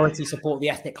majority support the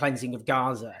ethnic cleansing of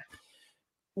Gaza.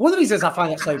 One of the reasons I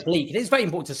find that so bleak, and it's very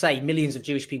important to say, millions of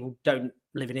Jewish people don't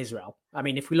live in Israel. I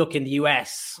mean, if we look in the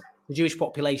US, the Jewish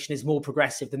population is more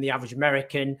progressive than the average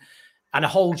American, and a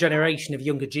whole generation of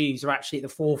younger Jews are actually at the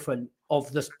forefront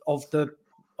of the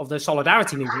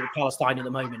solidarity movement with Palestine at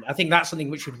the moment. I think that's something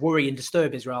which should worry and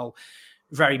disturb Israel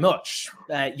very much.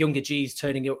 Younger Jews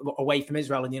turning away from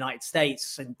Israel in the United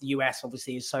States, and the US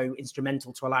obviously is so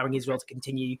instrumental to allowing Israel to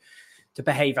continue to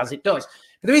behave as it does.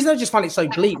 But the reason I just find it so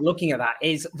bleak looking at that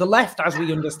is the left, as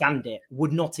we understand it,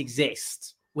 would not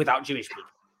exist without Jewish people.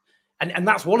 And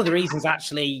that's one of the reasons,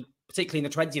 actually, particularly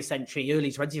in the 20th century,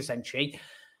 early 20th century,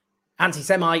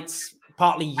 anti-Semites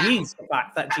partly used the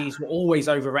fact that Jews were always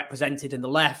overrepresented in the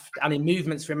left and in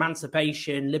movements for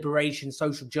emancipation, liberation,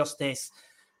 social justice,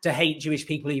 to hate Jewish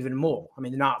people even more. I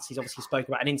mean, the Nazis obviously spoke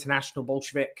about an international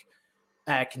Bolshevik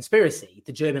conspiracy.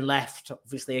 The German left,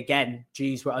 obviously, again,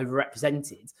 Jews were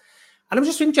overrepresented. And I'm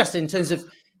just interested in terms of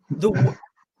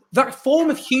that form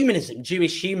of humanism,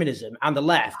 Jewish humanism, and the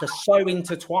left are so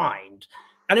intertwined.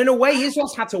 And in a way,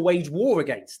 Israel's had to wage war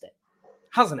against it,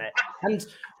 hasn't it? And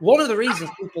one of the reasons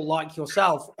people like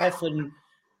yourself often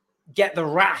get the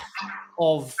wrath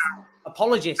of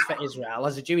apologists for Israel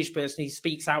as a Jewish person who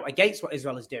speaks out against what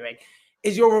Israel is doing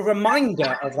is you're a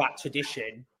reminder of that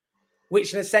tradition,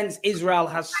 which in a sense Israel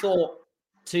has sought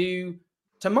to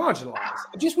marginalize.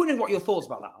 I'm just wondering what your thoughts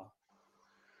about that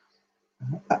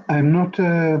are. I'm not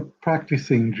a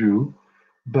practicing Jew,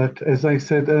 but as I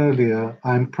said earlier,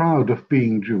 I'm proud of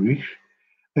being Jewish.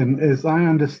 And as I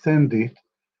understand it,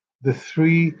 the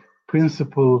three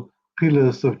principal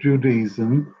pillars of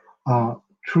Judaism are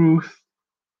truth,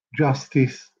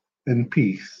 justice, and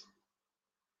peace.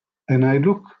 And I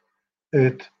look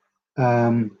at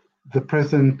the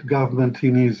present government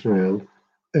in Israel,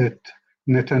 at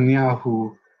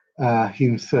Netanyahu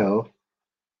himself,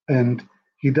 and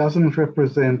he doesn't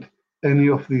represent any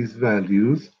of these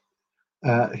values.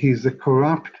 He's a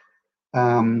corrupt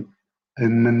and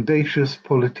mendacious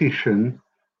politician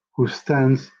who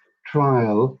stands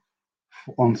trial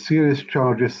on serious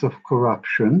charges of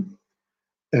corruption.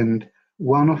 And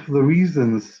one of the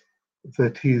reasons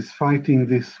that he's fighting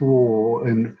this war,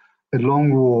 and a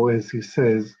long war, as he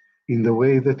says, in the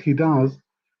way that he does,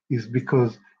 is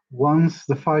because once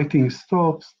the fighting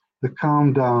stops, the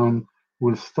countdown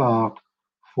will start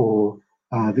for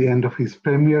the end of his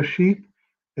premiership.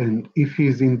 And if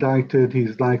he's indicted,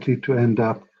 he's likely to end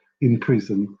up in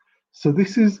prison. So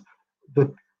this is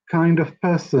the kind of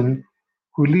person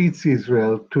who leads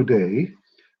Israel today,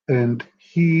 and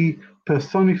he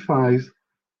personifies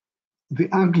the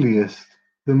ugliest,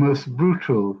 the most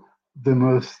brutal, the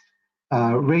most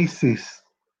racist,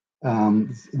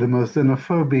 the most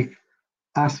xenophobic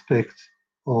aspects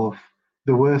of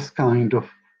the worst kind of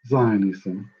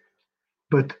Zionism.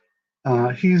 But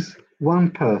he's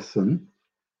one person.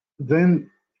 Then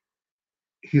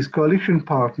his coalition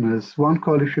partners, one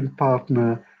coalition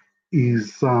partner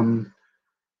is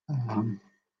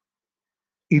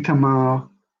Itamar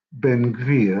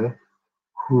Ben-Gvir,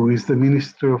 who is the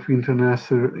Minister of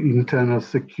Internal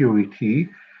Security,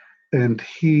 and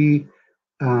he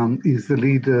is the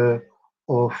leader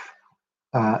of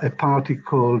a party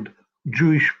called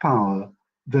Jewish Power.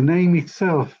 The name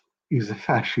itself is a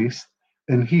fascist,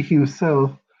 and he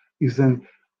himself is an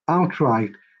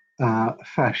outright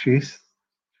fascist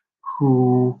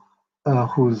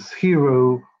whose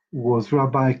hero was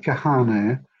Rabbi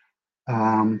Kahane,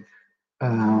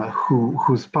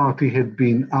 whose party had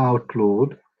been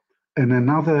outlawed. And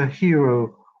another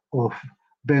hero of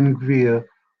Ben-Gvir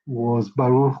was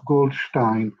Baruch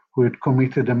Goldstein, who had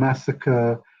committed a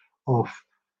massacre of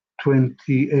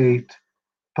 28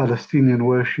 Palestinian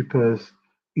worshippers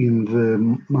in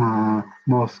the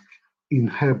mosque in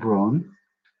Hebron.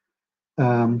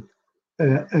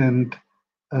 and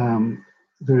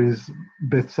there is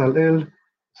Bezalel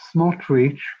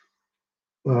Smotrich,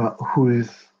 who is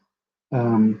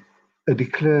a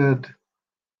declared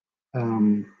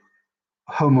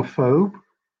homophobe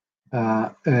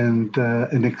and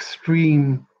an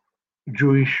extreme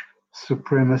Jewish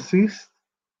supremacist.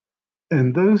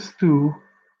 And those two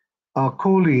are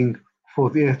calling for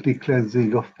the ethnic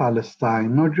cleansing of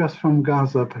Palestine, not just from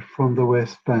Gaza, but from the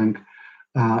West Bank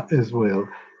as well.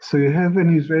 So you have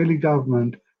an Israeli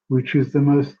government which is the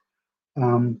most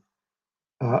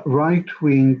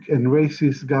right-wing and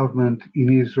racist government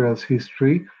in Israel's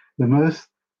history, the most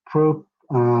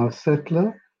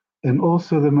pro-settler, and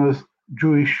also the most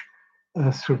Jewish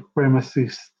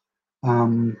supremacist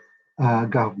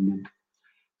government.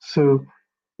 So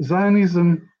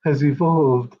Zionism has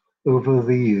evolved over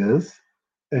the years,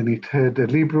 and it had a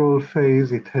liberal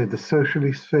phase, it had a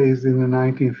socialist phase in the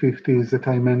 1950s that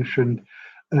I mentioned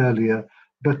earlier.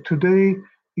 But today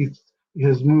it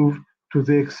has moved to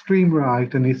the extreme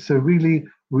right, and it's a really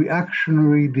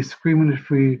reactionary,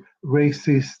 discriminatory,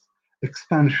 racist,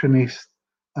 expansionist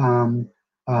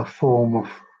form of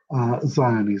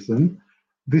Zionism.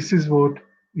 This is what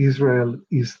Israel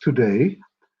is today,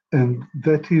 and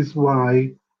that is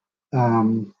why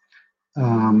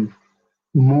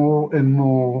more and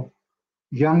more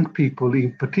young people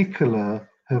in particular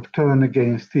have turned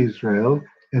against Israel.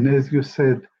 And as you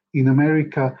said, in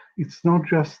America, it's not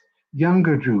just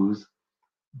younger Jews,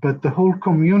 but the whole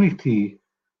community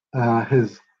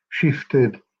has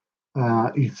shifted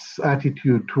its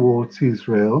attitude towards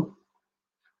Israel.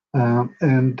 So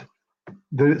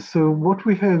what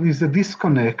we have is a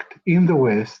disconnect in the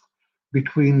West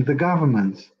between the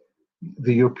governments,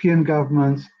 the European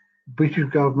governments, British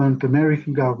government,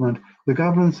 American government, the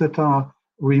governments that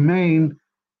remain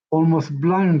almost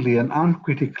blindly and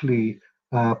uncritically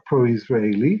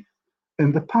pro-Israeli,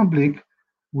 and the public,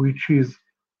 which is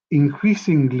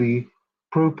increasingly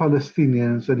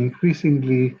pro-Palestinians and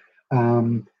increasingly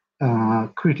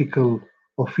critical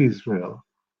of Israel.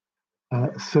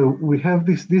 So we have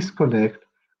this disconnect,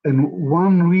 and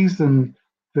one reason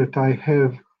that I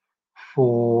have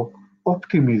for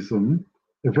optimism,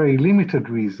 a very limited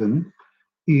reason,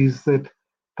 is that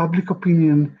public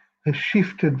opinion has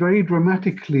shifted very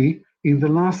dramatically in the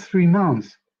last 3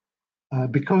 months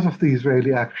because of the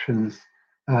Israeli actions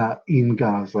in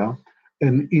Gaza.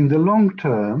 And in the long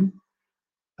term,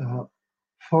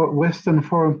 Western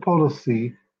foreign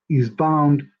policy is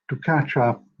bound to catch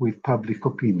up with public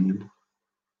opinion.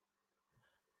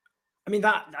 I mean,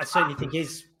 that I certainly think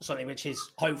is something which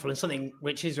is hopeful and something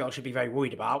which Israel should be very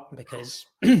worried about, because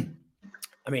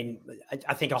I mean,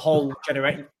 I think a whole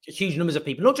generation, huge numbers of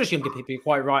people, not just younger people, you're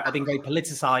quite right, are being very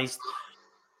politicized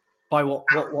by what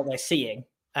they're seeing.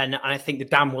 And I think the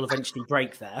dam will eventually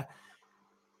break there.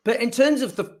 But in terms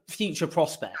of the future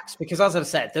prospects, because as I've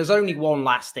said, there's only one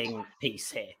lasting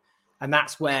piece here, and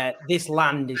that's where this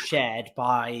land is shared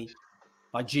by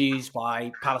Jews,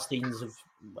 by Palestinians of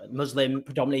Muslim,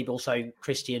 predominantly, but also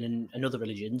Christian and other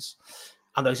religions,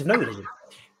 and those of no religion.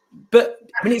 But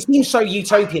I mean, it seems so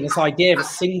utopian, this idea of a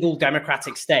single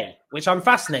democratic state, which I'm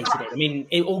fascinated in. I mean,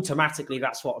 automatically,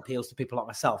 that's what appeals to people like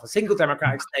myself, a single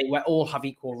democratic state where all have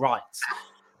equal rights.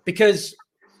 Because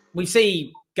we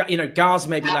see, Gaza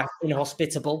may be left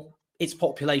inhospitable, its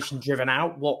population driven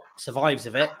out, what survives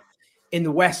of it. In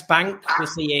the West Bank, we're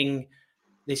seeing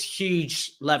this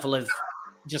huge level of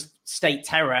just state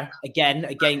terror, again,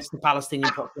 against the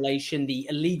Palestinian population, the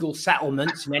illegal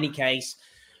settlements, in any case,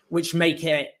 which make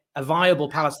it a viable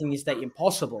Palestinian state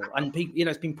impossible. And,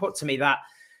 it's been put to me that,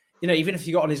 even if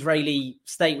you got an Israeli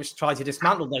state which tried to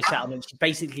dismantle those settlements, you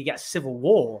basically get civil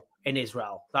war in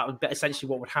Israel. That would be essentially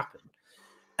what would happen.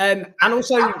 And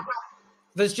also,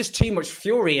 there's just too much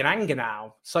fury and anger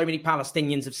now. So many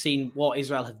Palestinians have seen what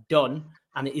Israel have done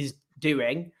and it is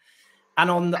doing.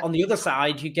 And on the other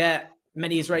side, you get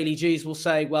many Israeli Jews will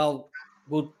say, well,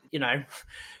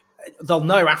 they'll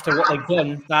know after what they've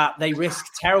done that they risk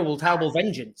terrible, terrible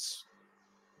vengeance.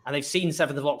 And they've seen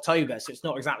 7th of October, so it's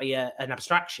not exactly an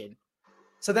abstraction.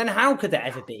 So then how could there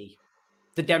ever be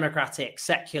the democratic,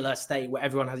 secular state where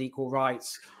everyone has equal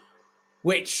rights,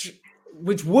 which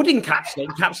would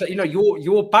encapsulate,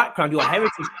 your background, your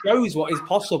heritage shows what is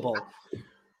possible.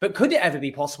 But could it ever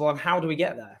be possible, and how do we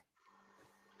get there?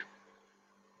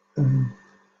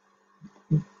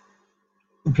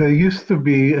 There used to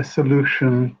be a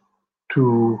solution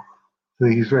to the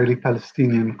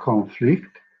Israeli-Palestinian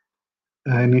conflict,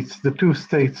 and it's the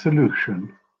two-state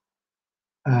solution.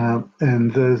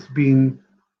 And there's been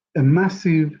a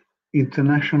massive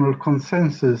international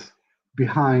consensus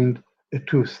behind a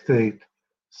two-state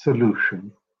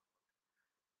solution.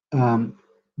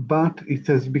 But it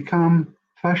has become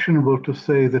fashionable to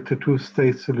say that the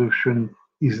two-state solution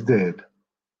is dead.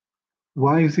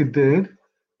 Why is it dead?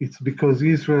 It's because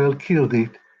Israel killed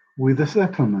it with the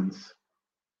settlements.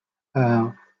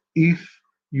 If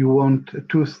you want a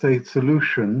two-state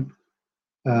solution,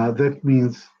 that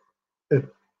means a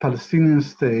Palestinian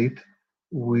state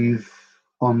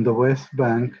on the West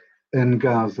Bank and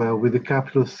Gaza with the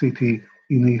capital city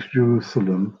in East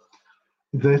Jerusalem.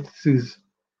 That is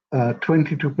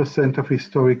 22% of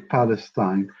historic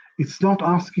Palestine. It's not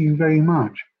asking very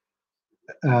much.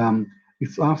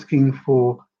 It's asking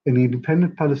for an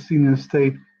independent Palestinian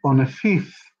state on a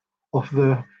fifth of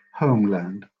the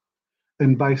homeland.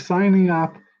 And by signing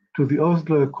up to the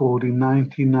Oslo Accord in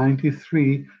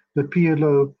 1993, the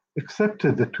PLO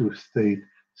accepted the two-state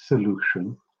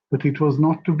solution, but it was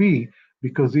not to be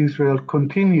because Israel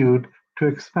continued to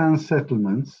expand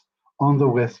settlements on the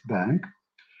West Bank,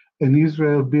 and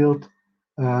Israel built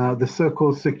the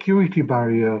so-called security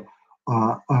barrier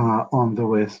on the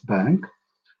West Bank.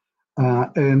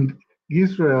 And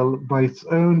Israel, by its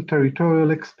own territorial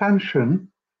expansion,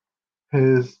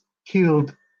 has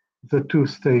killed the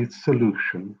two-state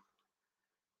solution.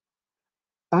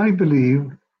 I believe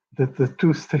that the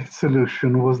two-state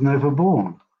solution was never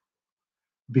born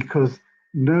because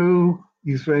no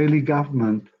Israeli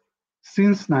government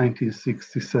since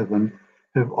 1967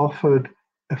 have offered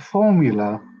a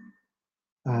formula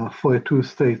for a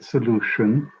two-state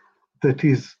solution that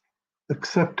is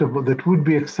acceptable, that would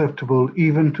be acceptable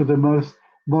even to the most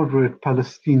moderate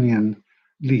Palestinian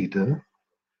leader.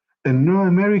 And no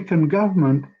American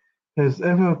government has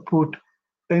ever put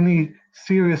any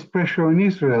serious pressure on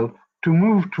Israel to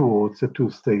move towards a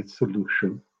two-state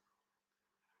solution.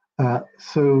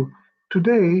 So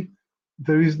today,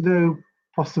 there is no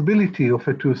possibility of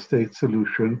a two-state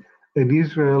solution, and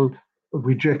Israel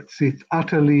rejects it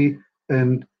utterly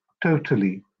and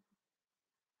totally.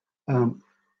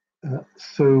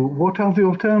 So what are the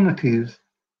alternatives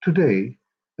today?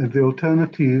 And the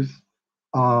alternatives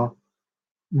are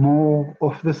more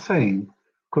of the same,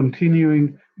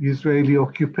 continuing Israeli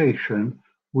occupation,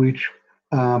 which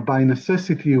by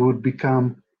necessity would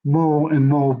become more and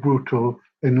more brutal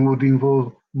and would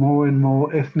involve more and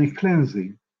more ethnic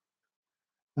cleansing.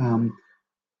 And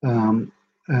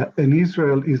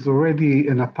Israel is already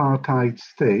an apartheid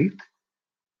state,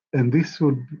 and this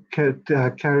would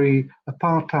carry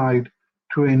apartheid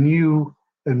to a new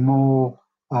and more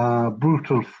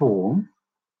brutal form.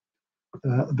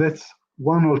 That's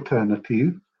one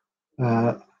alternative.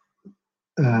 The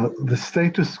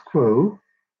status quo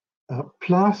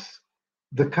plus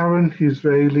the current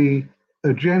Israeli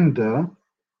agenda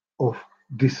of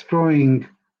destroying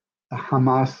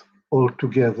Hamas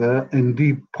altogether and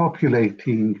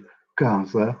depopulating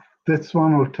Gaza. That's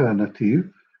one alternative.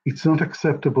 It's not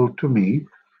acceptable to me.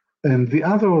 And the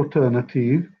other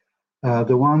alternative,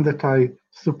 the one that I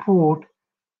support,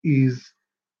 is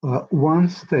one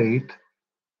state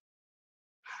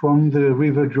from the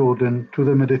River Jordan to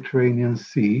the Mediterranean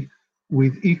Sea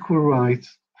with equal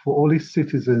rights for all its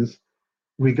citizens,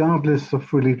 regardless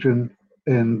of religion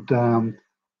and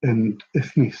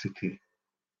ethnicity.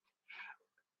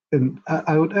 And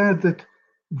I would add that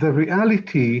the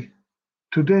reality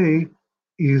today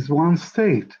is one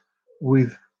state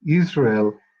with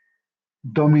Israel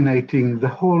dominating the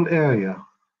whole area.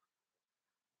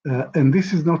 And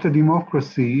this is not a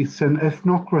democracy, it's an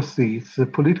ethnocracy. It's a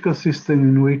political system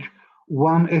in which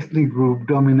one ethnic group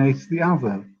dominates the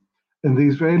other. And the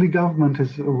Israeli government,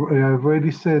 as I've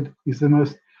already said, is the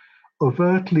most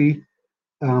overtly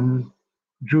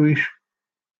Jewish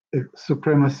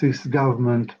supremacist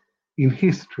government in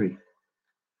history.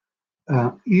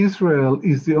 Israel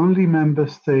is the only member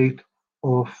state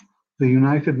of the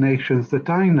United Nations that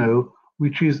I know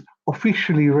which is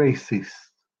officially racist.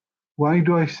 Why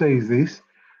do I say this?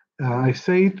 I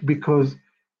say it because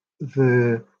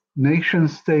the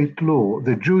nation-state law,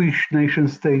 the Jewish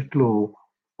nation-state law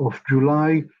of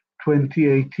July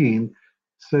 2018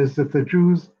 says that the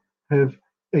Jews have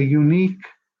a unique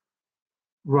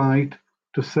right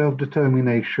to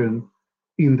self-determination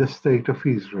in the state of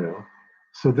Israel.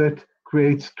 So that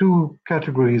creates two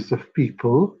categories of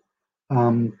people,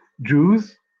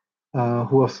 Jews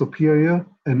who are superior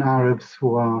and Arabs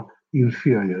who are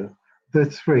inferior.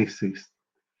 That's racist.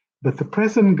 But the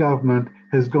present government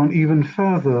has gone even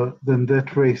further than that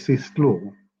racist law,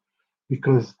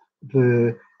 because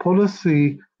the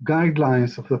policy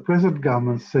guidelines of the present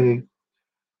government say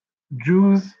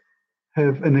Jews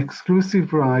have an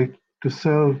exclusive right to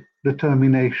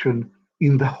self-determination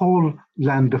in the whole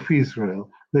land of Israel.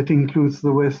 That includes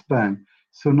the West Bank.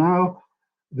 So now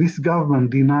this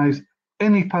government denies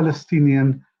any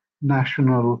Palestinian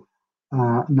national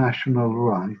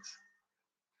rights.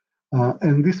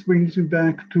 And this brings me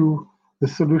back to the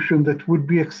solution that would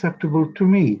be acceptable to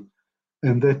me,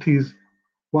 and that is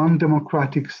one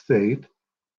democratic state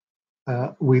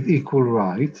with equal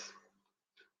rights.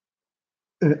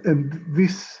 And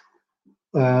this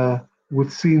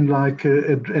would seem like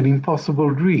an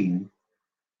impossible dream.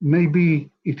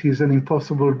 Maybe it is an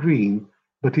impossible dream,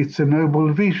 but it's a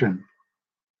noble vision,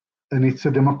 and it's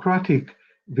a democratic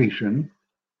vision.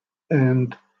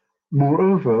 And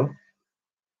moreover,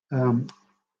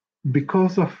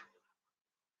 because of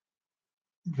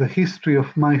the history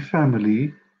of my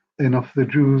family and of the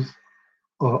Jews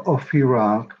of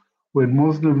Iraq, when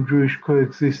Muslim-Jewish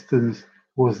coexistence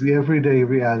was the everyday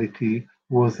reality,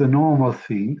 was the normal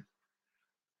thing,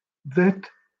 that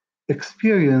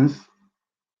experience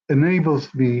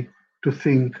enables me to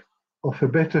think of a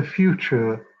better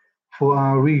future for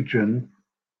our region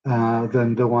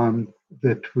than the one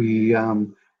that we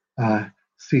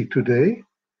see today.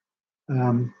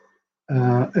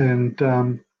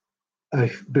 I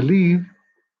believe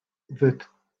that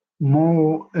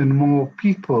more and more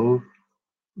people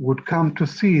would come to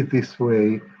see it this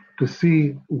way, to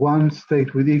see one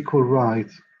state with equal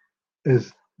rights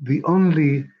as the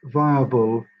only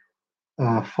viable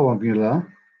formula,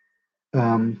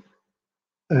 and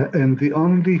the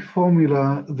only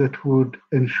formula that would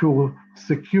ensure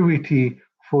security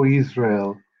for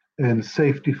Israel and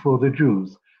safety for the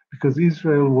Jews, because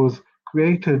Israel was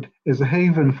created as a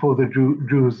haven for the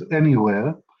Jews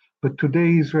anywhere, but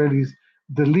today Israel is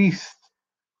the least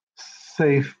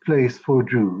safe place for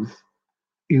Jews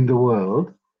in the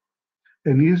world,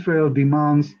 and Israel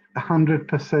demands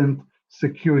 100%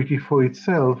 security for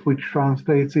itself, which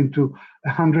translates into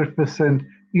 100%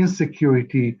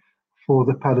 insecurity for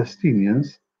the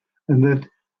Palestinians, and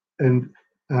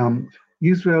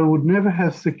Israel would never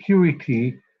have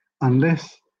security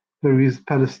unless there is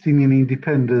Palestinian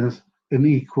independence and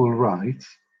equal rights.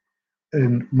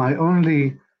 And my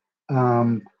only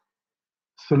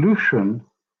solution,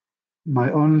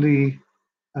 my only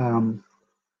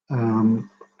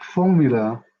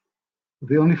formula,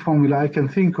 the only formula I can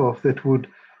think of that would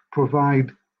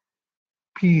provide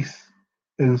peace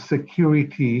and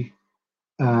security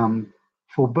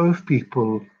for both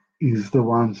people is the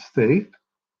one state.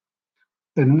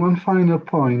 And one final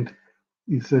point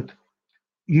is that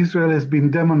Israel has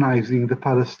been demonizing the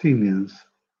Palestinians,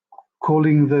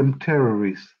 calling them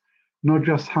terrorists, not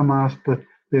just Hamas, but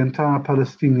the entire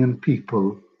Palestinian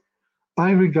people.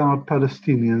 I regard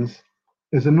Palestinians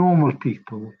as a normal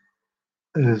people,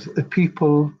 as a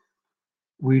people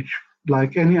which,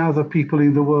 like any other people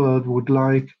in the world, would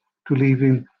like to live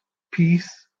in peace,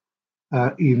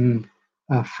 in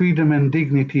freedom and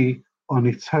dignity on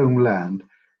its homeland.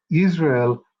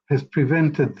 Israel has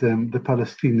prevented them, the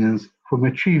Palestinians, from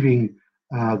achieving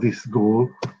this goal,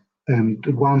 and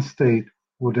one state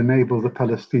would enable the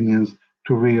Palestinians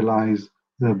to realize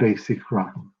their basic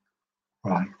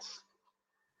rights.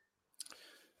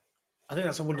 I think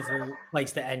that's a wonderful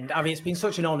place to end. I mean, it's been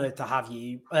such an honor to have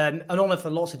you, an honor for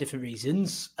lots of different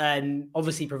reasons, and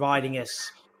obviously providing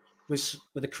us with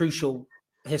a crucial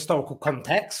historical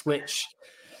context, which,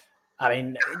 I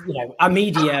mean, you know, our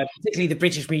media, particularly the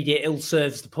British media, ill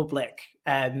serves the public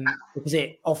because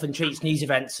it often treats news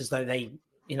events as though they,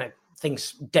 you know,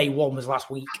 thinks day one was last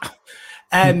week.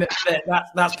 But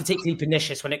that's particularly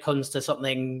pernicious when it comes to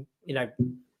something, you know,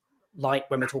 like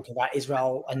when we're talking about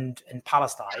Israel and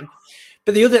Palestine.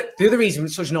 But the other reason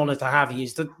it's such an honor to have you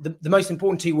is that the most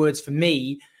important two words for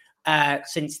me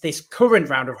since this current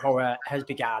round of horror has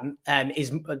begun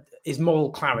is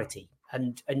moral clarity.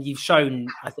 And you've shown,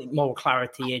 I think, moral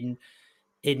clarity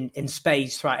in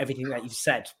spades throughout everything that you've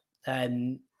said.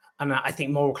 And I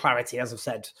think moral clarity, as I've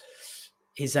said,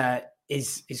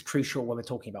 is crucial when we're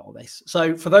talking about all this.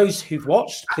 So for those who've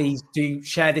watched, please do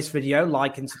share this video,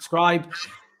 like and subscribe.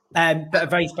 But a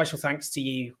very special thanks to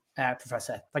you,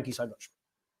 Professor. Thank you so much.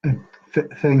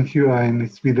 Thank you, and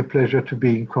it's been a pleasure to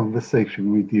be in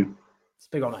conversation with you. It's a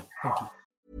big honor. Thank you.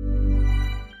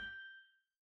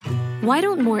 Why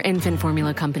don't more infant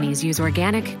formula companies use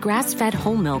organic, grass-fed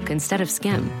whole milk instead of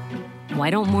skim? Why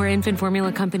don't more infant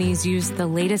formula companies use the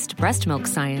latest breast milk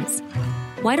science?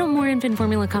 Why don't more infant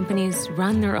formula companies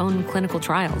run their own clinical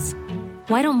trials?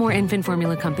 Why don't more infant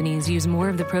formula companies use more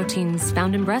of the proteins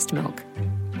found in breast milk?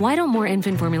 Why don't more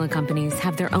infant formula companies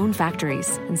have their own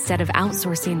factories instead of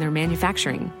outsourcing their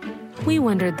manufacturing? We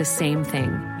wondered the same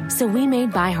thing. So we made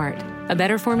ByHeart, a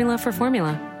better formula for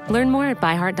formula. Learn more at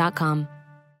byheart.com.